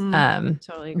 Mm-hmm.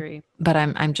 Totally agree. But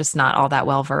I'm just not all that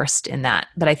well versed in that.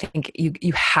 But I think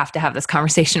you have to have this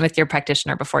conversation with your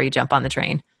practitioner before you jump on the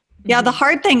train. Yeah, the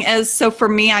hard thing is, so for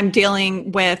me, I'm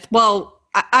dealing with,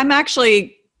 I'm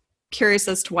actually curious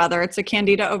as to whether it's a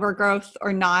candida overgrowth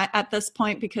or not at this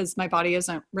point because my body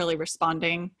isn't really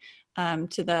responding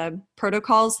to the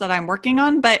protocols that I'm working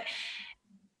on. But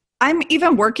I'm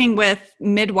even working with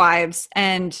midwives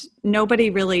and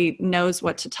nobody really knows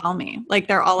what to tell me. Like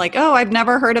they're all like, oh, I've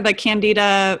never heard of a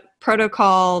candida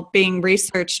protocol being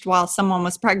researched while someone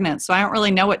was pregnant. So I don't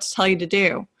really know what to tell you to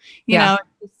do. You know,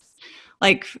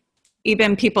 like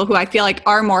even people who I feel like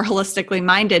are more holistically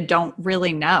minded don't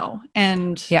really know.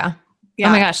 And oh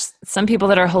my gosh, some people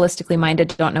that are holistically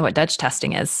minded don't know what Dutch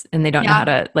testing is and they don't know how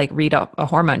to like read a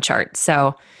hormone chart.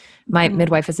 So my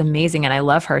midwife is amazing and I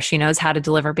love her. She knows how to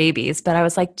deliver babies. But I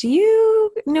was like, do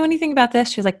you know anything about this?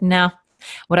 She was like, no.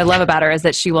 What I love about her is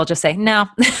that she will just say, no,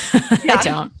 I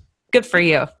don't. Good for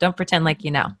you. Don't pretend like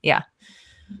you know. Yeah.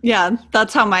 Yeah,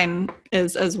 that's how mine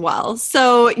is as well.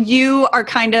 So you are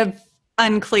kind of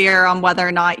unclear on whether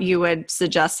or not you would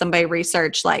suggest somebody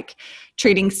research like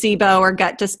treating SIBO or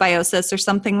gut dysbiosis or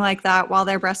something like that while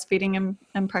they're breastfeeding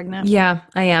and pregnant? Yeah,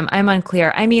 I am. I'm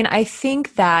unclear. I mean, I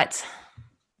think that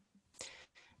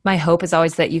my hope is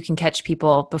always that you can catch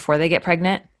people before they get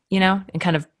pregnant, and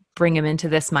kind of bring them into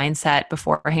this mindset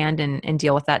beforehand and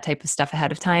deal with that type of stuff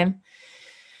ahead of time.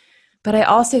 But I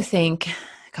also think,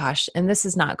 gosh, and this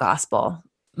is not gospel,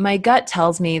 my gut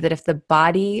tells me that if the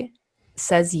body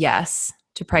says yes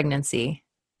to pregnancy,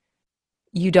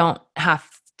 you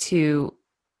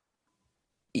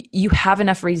have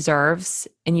enough reserves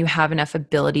and you have enough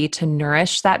ability to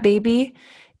nourish that baby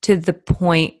to the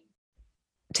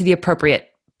appropriate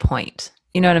point.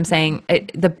 You know what I'm saying?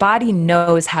 The body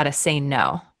knows how to say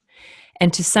no.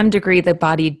 And to some degree, the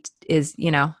body is,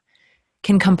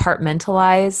 can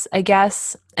compartmentalize, I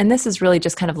guess. And this is really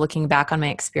just kind of looking back on my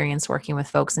experience working with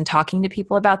folks and talking to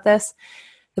people about this.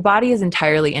 The body is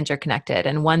entirely interconnected.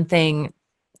 And one thing,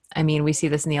 I mean, we see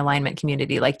this in the alignment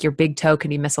community, like your big toe can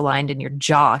be misaligned and your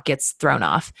jaw gets thrown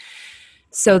off.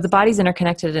 So the body's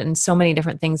interconnected and so many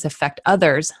different things affect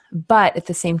others. But at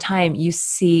the same time, you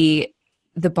see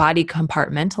the body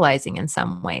compartmentalizing in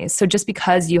some ways. So just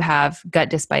because you have gut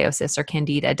dysbiosis or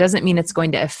candida doesn't mean it's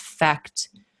going to affect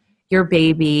your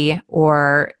baby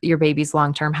or your baby's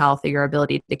long-term health or your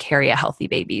ability to carry a healthy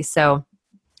baby. So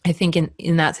I think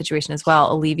in that situation as well,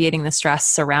 alleviating the stress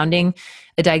surrounding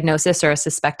a diagnosis or a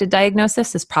suspected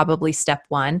diagnosis is probably step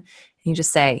one. And you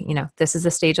just say, this is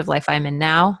the stage of life I'm in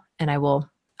now, and I will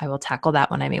tackle that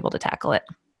when I'm able to tackle it.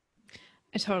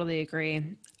 I totally agree.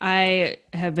 I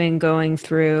have been going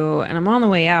through, and I'm on the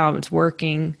way out,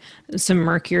 working some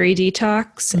mercury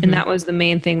detox. Mm-hmm. And that was the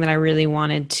main thing that I really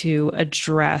wanted to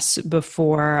address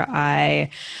before I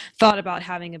thought about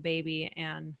having a baby.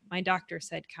 And my doctor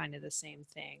said kind of the same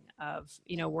thing of,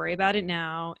 worry about it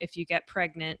now. If you get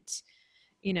pregnant,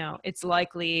 it's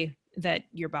likely that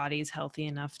your body's healthy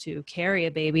enough to carry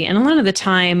a baby. And a lot of the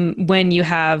time when you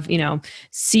have,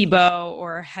 SIBO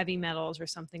or heavy metals or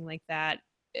something like that,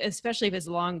 especially if it's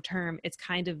long-term, it's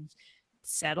kind of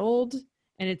settled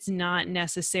and it's not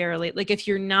necessarily like, if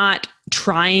you're not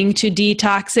trying to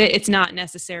detox it, it's not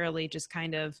necessarily just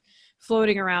kind of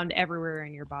floating around everywhere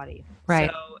in your body. Right.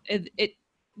 So it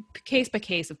case by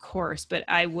case, of course, but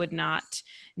I would not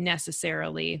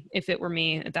necessarily, if it were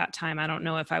me at that time, I don't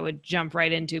know if I would jump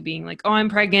right into being like, oh, I'm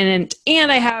pregnant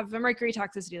and I have a mercury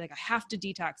toxicity, like I have to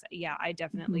detox. Yeah, I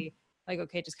definitely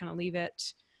okay, just kind of leave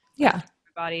it. Yeah.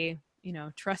 My body,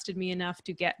 trusted me enough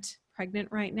to get pregnant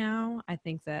right now. I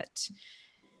think that,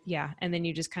 yeah. And then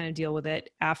you just kind of deal with it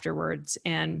afterwards.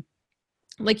 And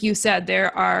like you said,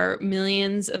 there are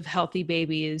millions of healthy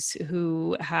babies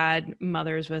who had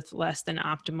mothers with less than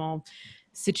optimal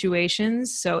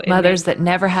situations. So mothers that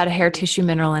never had a hair tissue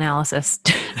mineral analysis.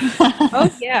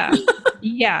 Oh yeah.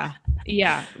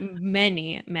 Yeah.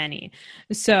 Many.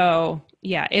 So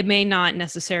yeah, it may not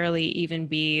necessarily even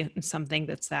be something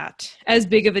that's that as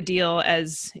big of a deal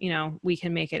as, we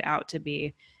can make it out to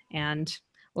be. And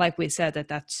like we said,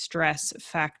 that stress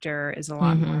factor is a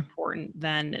lot more important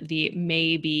than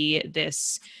maybe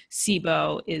this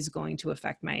SIBO is going to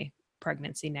affect my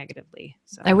pregnancy negatively.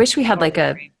 So I wish we had like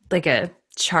a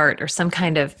chart or some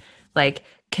kind of like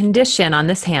condition on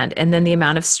this hand and then the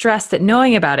amount of stress that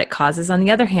knowing about it causes on the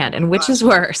other hand and which is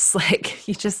worse. Like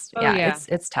you just,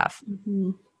 it's tough.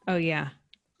 Mm-hmm. Oh yeah,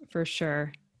 for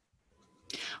sure.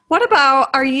 What about,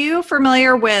 are you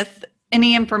familiar with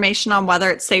any information on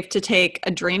whether it's safe to take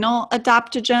adrenal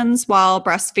adaptogens while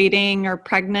breastfeeding or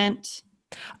pregnant?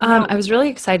 I was really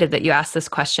excited that you asked this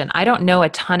question. I don't know a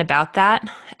ton about that.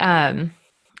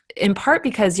 In part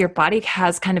because your body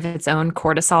has kind of its own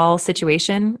cortisol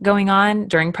situation going on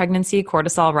during pregnancy.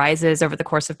 Cortisol rises over the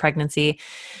course of pregnancy.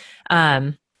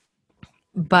 But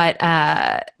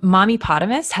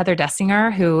Mommypotamus, Heather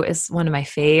Dessinger, who is one of my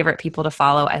favorite people to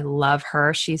follow. I love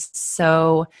her. She's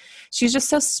just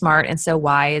so smart and so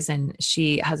wise. And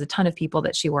she has a ton of people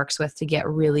that she works with to get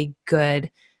really good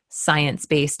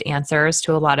science-based answers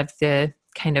to a lot of the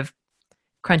kind of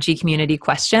crunchy community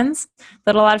questions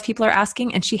that a lot of people are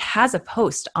asking. And she has a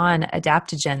post on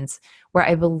adaptogens where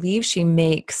I believe she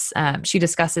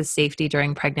discusses safety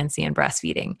during pregnancy and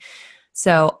breastfeeding.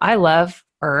 So I love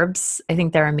herbs. I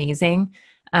think they're amazing.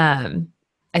 I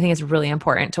think it's really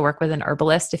important to work with an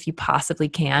herbalist if you possibly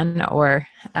can, or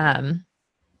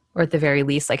at the very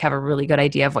least, like have a really good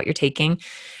idea of what you're taking.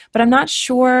 But I'm not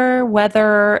sure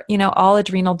whether, all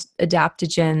adrenal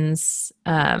adaptogens,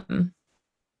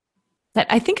 that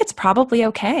I think it's probably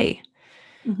okay.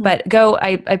 Mhm. But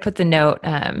I put the note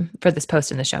for this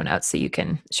post in the show notes so you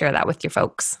can share that with your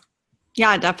folks.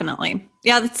 Yeah, definitely.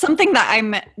 Yeah, that's something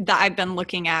that I've been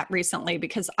looking at recently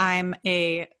because I'm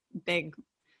a big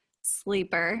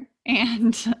sleeper,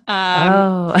 and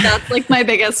that's like my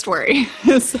biggest worry.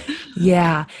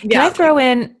 Yeah. Can Yeah, I throw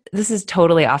in, this is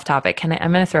totally off topic. I'm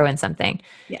going to throw in something.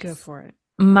 yes. Go for it.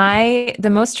 The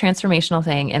most transformational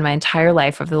thing in my entire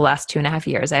life over the last 2.5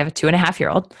 years, I have a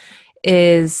 2.5-year-old,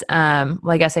 is, well,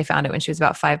 I guess I found it when she was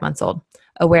about 5 months old,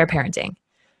 aware parenting.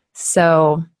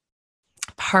 So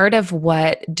part of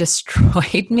what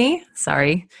destroyed me,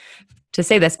 sorry to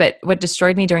say this, but what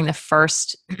destroyed me during the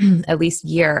first at least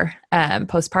year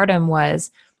postpartum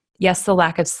was, yes, the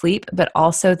lack of sleep, but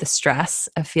also the stress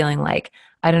of feeling like,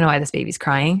 I don't know why this baby's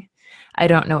crying. I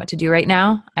don't know what to do right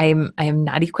now. I am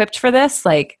not equipped for this.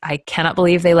 Like, I cannot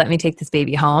believe they let me take this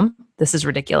baby home. This is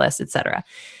ridiculous, etc.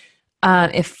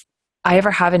 If I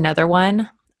ever have another one,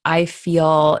 I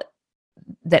feel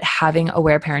that having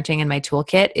aware parenting in my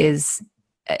toolkit is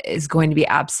going to be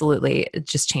absolutely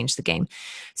just change the game.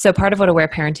 So part of what aware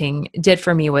parenting did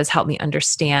for me was help me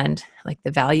understand like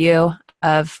the value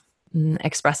of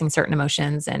expressing certain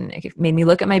emotions, and it made me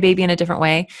look at my baby in a different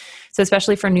way. So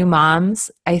especially for new moms,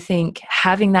 I think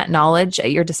having that knowledge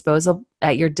at your disposal,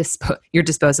 your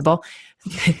disposable,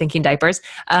 thinking diapers,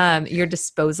 your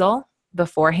disposal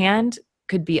beforehand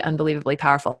could be unbelievably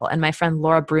powerful. And my friend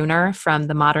Laura Bruner from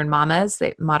the Modern Mamas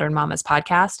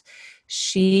podcast,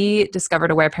 she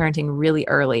discovered aware parenting really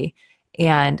early,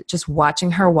 and just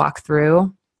watching her walk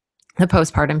through the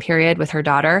postpartum period with her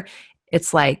daughter,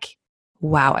 it's like,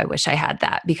 wow, I wish I had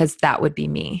that, because that would be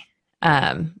me.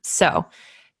 So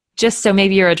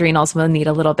maybe your adrenals will need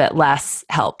a little bit less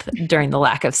help during the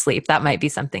lack of sleep. That might be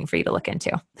something for you to look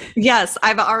into. Yes,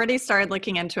 I've already started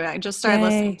looking into it. I just started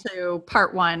listening to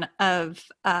part 1 of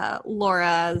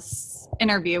Laura's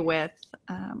interview with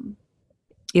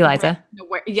Eliza. the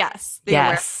aware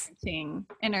parenting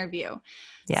interview.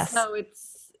 Yes. So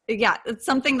it's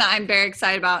something that I'm very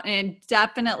excited about, and it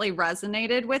definitely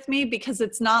resonated with me because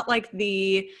it's not like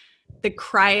the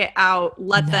cry it out,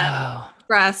 let them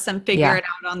express and figure it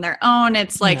out on their own.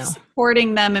 It's like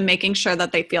supporting them and making sure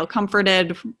that they feel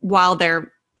comforted while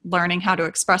they're learning how to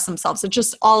express themselves. It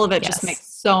just, all of it just makes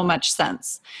so much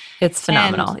sense. It's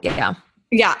phenomenal.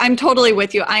 Yeah, I'm totally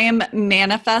with you. I am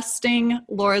manifesting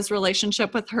Laura's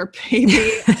relationship with her baby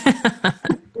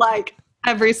like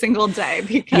every single day,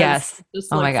 because it just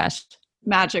oh my gosh,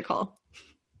 magical.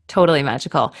 Totally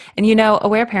magical. And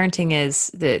aware parenting is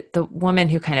the woman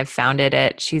who kind of founded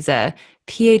it. She's a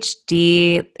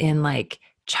PhD in like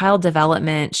child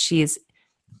development. She's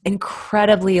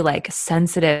incredibly like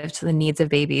sensitive to the needs of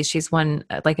babies. She's one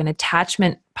like an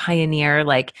attachment pioneer.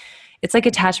 Like, it's like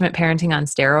attachment parenting on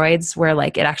steroids, where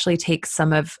like it actually takes I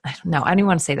don't even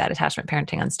want to say that, attachment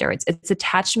parenting on steroids. It's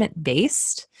attachment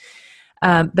based,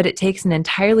 but it takes an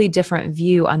entirely different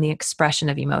view on the expression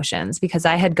of emotions, because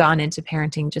I had gone into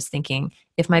parenting just thinking,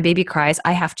 if my baby cries,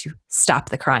 I have to stop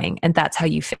the crying. And that's how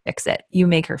you fix it. You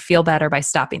make her feel better by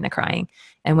stopping the crying.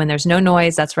 And when there's no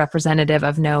noise, that's representative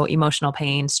of no emotional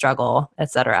pain, struggle,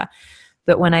 etc.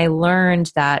 But when I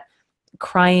learned that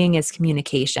crying is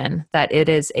communication, that it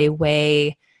is a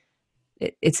way,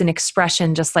 it's an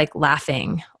expression just like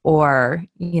laughing or,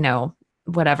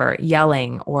 whatever,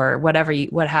 yelling or what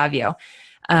have you.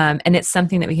 And it's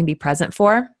something that we can be present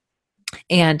for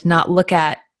and not look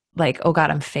at like, oh God,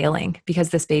 I'm failing because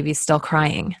this baby's still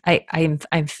crying.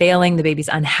 I'm failing. The baby's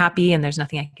unhappy and there's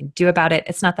nothing I can do about it.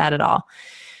 It's not that at all.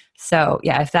 So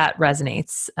yeah, if that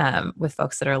resonates with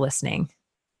folks that are listening,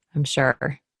 I'm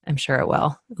sure it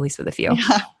will, at least with a few.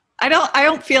 Yeah. I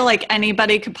don't feel like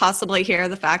anybody could possibly hear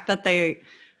the fact that they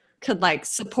could like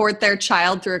support their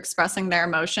child through expressing their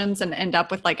emotions and end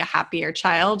up with like a happier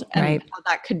child, and how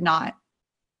that could not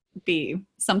be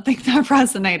something that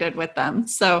resonated with them.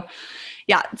 So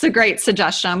yeah, it's a great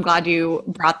suggestion. I'm glad you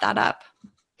brought that up.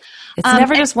 It's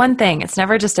never just one thing. It's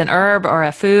never just an herb or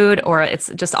a food, or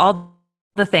it's just all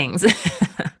the things.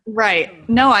 Right.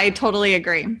 No, I totally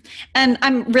agree. And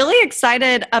I'm really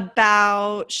excited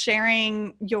about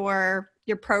sharing your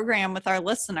program with our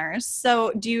listeners.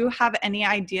 So do you have any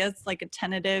ideas, like a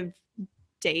tentative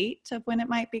date of when it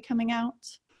might be coming out?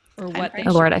 Or what?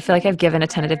 Oh Lord, I feel like I've given a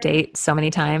tentative date so many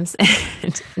times.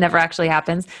 It never actually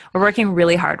happens. We're working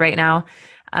really hard right now.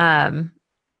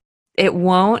 It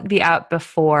won't be out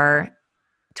before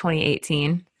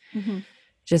 2018,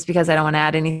 just because I don't want to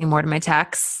add anything more to my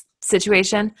tax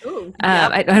situation. Ooh,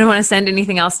 I don't want to send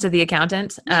anything else to the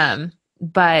accountant.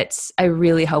 But I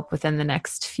really hope within the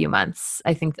next few months,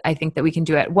 I think that we can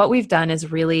do it. What we've done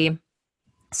is really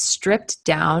stripped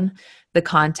down the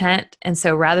content. And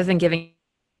so rather than giving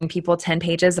people 10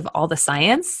 pages of all the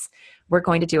science, we're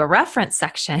going to do a reference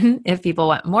section if people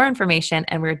want more information.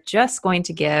 And we're just going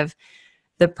to give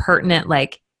the pertinent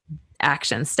like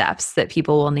action steps that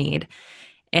people will need.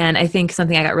 And I think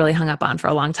something I got really hung up on for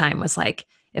a long time was like,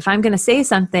 if I'm going to say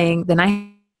something, then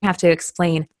I have to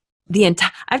explain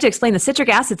the citric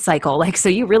acid cycle. Like, so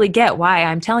you really get why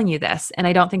I'm telling you this. And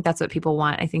I don't think that's what people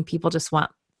want. I think people just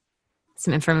want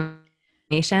some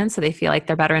information so they feel like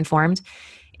they're better informed.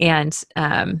 And,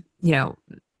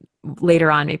 later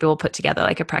on, maybe we'll put together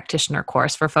like a practitioner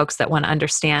course for folks that want to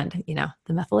understand, the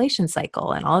methylation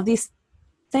cycle and all of these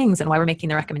things and why we're making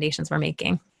the recommendations we're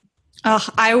making. Oh,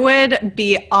 I would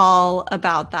be all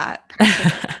about that.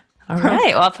 All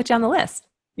right. Well, I'll put you on the list.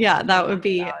 Yeah, that would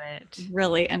be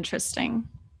really interesting.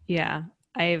 Yeah.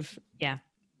 I'm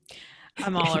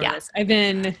all over this. I've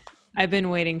been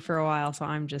waiting for a while, so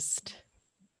I'm just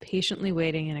patiently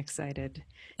waiting and excited.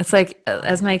 It's like,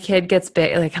 as my kid gets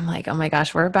big, like, I'm like, oh my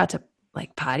gosh, we're about to like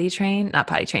not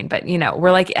potty train, but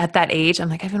we're like at that age. I'm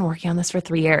like, I've been working on this for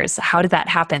 3 years. How did that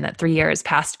happen that 3 years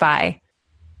passed by?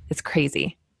 It's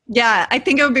crazy. Yeah, I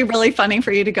think it would be really funny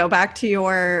for you to go back to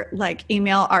your like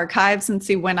email archives and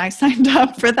see when I signed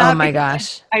up for that. Oh my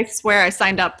gosh. I swear I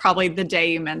signed up probably the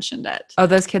day you mentioned it. Oh,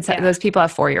 those kids, those people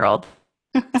have 4-year-old.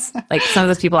 Like some of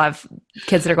those people have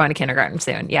kids that are going to kindergarten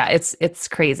soon. Yeah, it's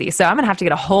crazy. So I'm going to have to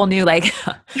get a whole new like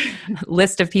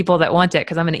list of people that want it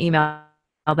because I'm going to email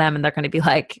them and they're going to be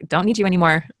like, don't need you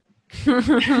anymore. Catch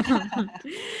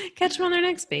them on their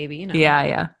next baby.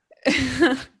 Yeah.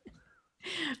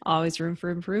 Always room for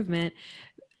improvement.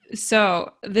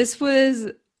 So this was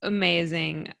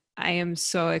amazing. I am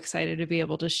so excited to be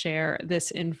able to share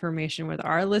this information with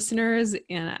our listeners.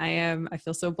 And I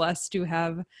feel so blessed to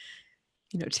have,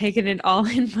 taken it all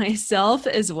in myself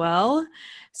as well.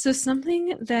 So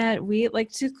something that we like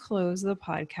to close the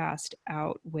podcast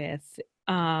out with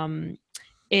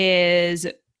is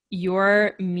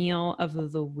your meal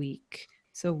of the week.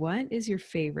 So what is your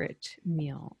favorite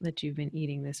meal that you've been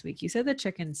eating this week? You said the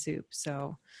chicken soup.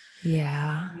 So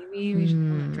yeah, maybe we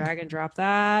should drag and drop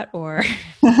that or.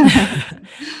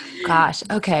 Gosh.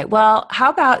 Okay. Well,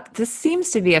 how about this seems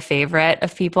to be a favorite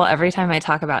of people. Every time I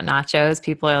talk about nachos,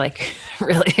 people are like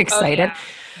really excited. Oh, yeah.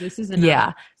 This is an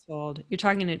household. You're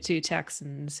talking to 2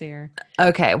 Texans here.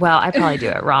 Okay. Well, I probably do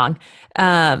it wrong.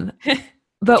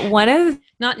 But one of the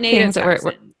not native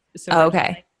Texans.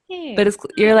 Okay. But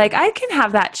you're like, I can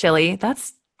have that chili.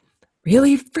 That's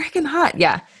really freaking hot.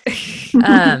 Yeah.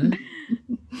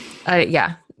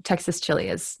 Yeah. Texas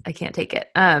chili I can't take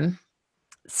it.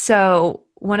 So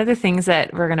one of the things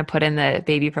that we're going to put in the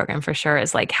baby program for sure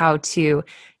is like how to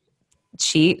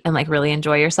cheat and like really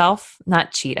enjoy yourself.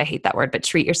 Not cheat. I hate that word, but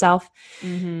treat yourself.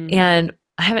 Mm-hmm. And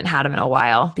I haven't had them in a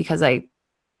while because I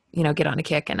get on a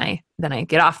kick and then I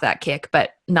get off that kick.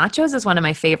 But nachos is one of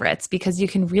my favorites because you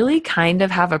can really kind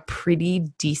of have a pretty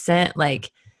decent,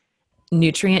 like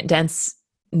nutrient dense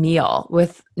meal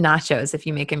with nachos if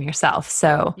you make them yourself.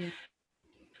 So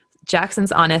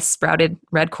Jackson's Honest sprouted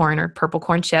red corn or purple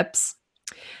corn chips,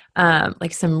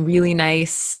 like some really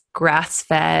nice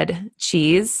grass-fed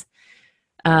cheese,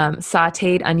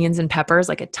 sauteed onions and peppers,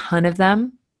 like a ton of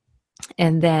them.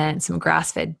 And then some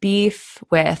grass-fed beef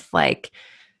with like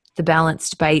the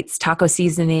Balanced Bites taco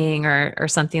seasoning or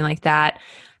something like that.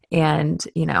 And,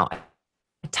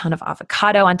 a ton of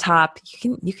avocado on top.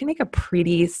 You can make a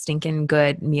pretty stinking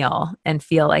good meal and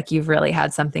feel like you've really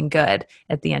had something good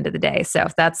at the end of the day. So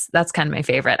that's kind of my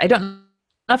favorite. I don't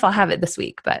know if I'll have it this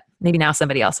week, but maybe now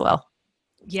somebody else will.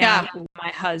 Yeah. My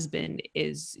husband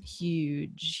is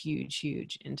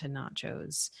huge into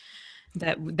nachos.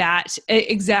 That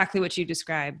exactly what you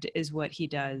described is what he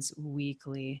does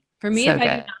weekly. For me, if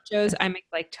I do nachos, I make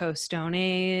like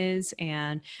tostones,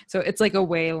 and so it's like a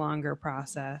way longer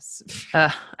process.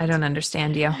 I don't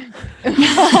understand you.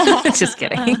 Just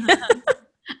kidding.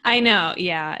 I know.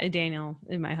 Yeah. Daniel,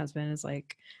 my husband, is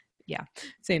like, yeah,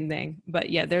 same thing.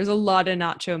 But yeah, there's a lot of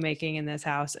nacho making in this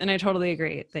house. And I totally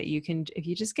agree that you can, if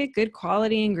you just get good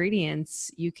quality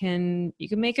ingredients, you can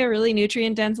make a really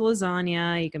nutrient dense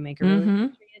lasagna. You can make a really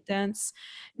nutrient dense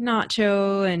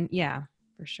nacho. And yeah,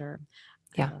 for sure.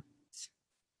 Yeah.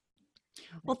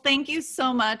 Well, thank you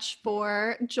so much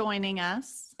for joining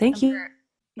us. Thank you.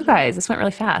 You guys, this went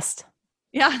really fast.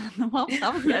 Yeah. Well,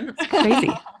 that was good.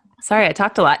 Crazy. Sorry, I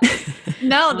talked a lot.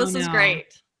 No, this was great.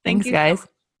 Thanks, guys.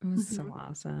 It was so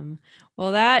awesome.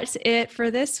 Well, that's it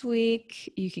for this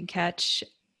week. You can catch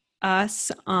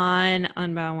us on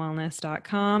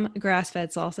unboundwellness.com,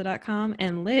 grassfedsalsa.com,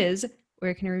 and Liz,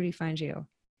 where can everybody find you?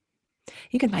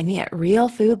 You can find me at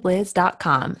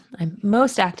realfoodliz.com. I'm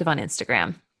most active on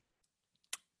Instagram.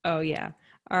 Oh, yeah.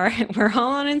 All right. We're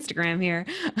all on Instagram here.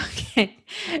 Okay.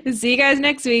 See you guys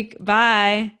next week.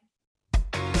 Bye.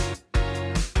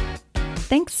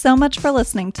 Thanks so much for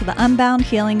listening to the Unbound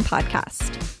Healing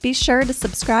Podcast. Be sure to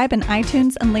subscribe in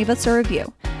iTunes and leave us a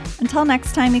review. Until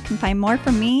next time, you can find more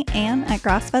from me, Anne, at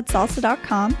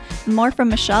grassfedsalsa.com and more from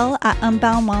Michelle at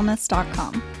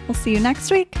unboundwellness.com. We'll see you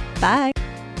next week. Bye.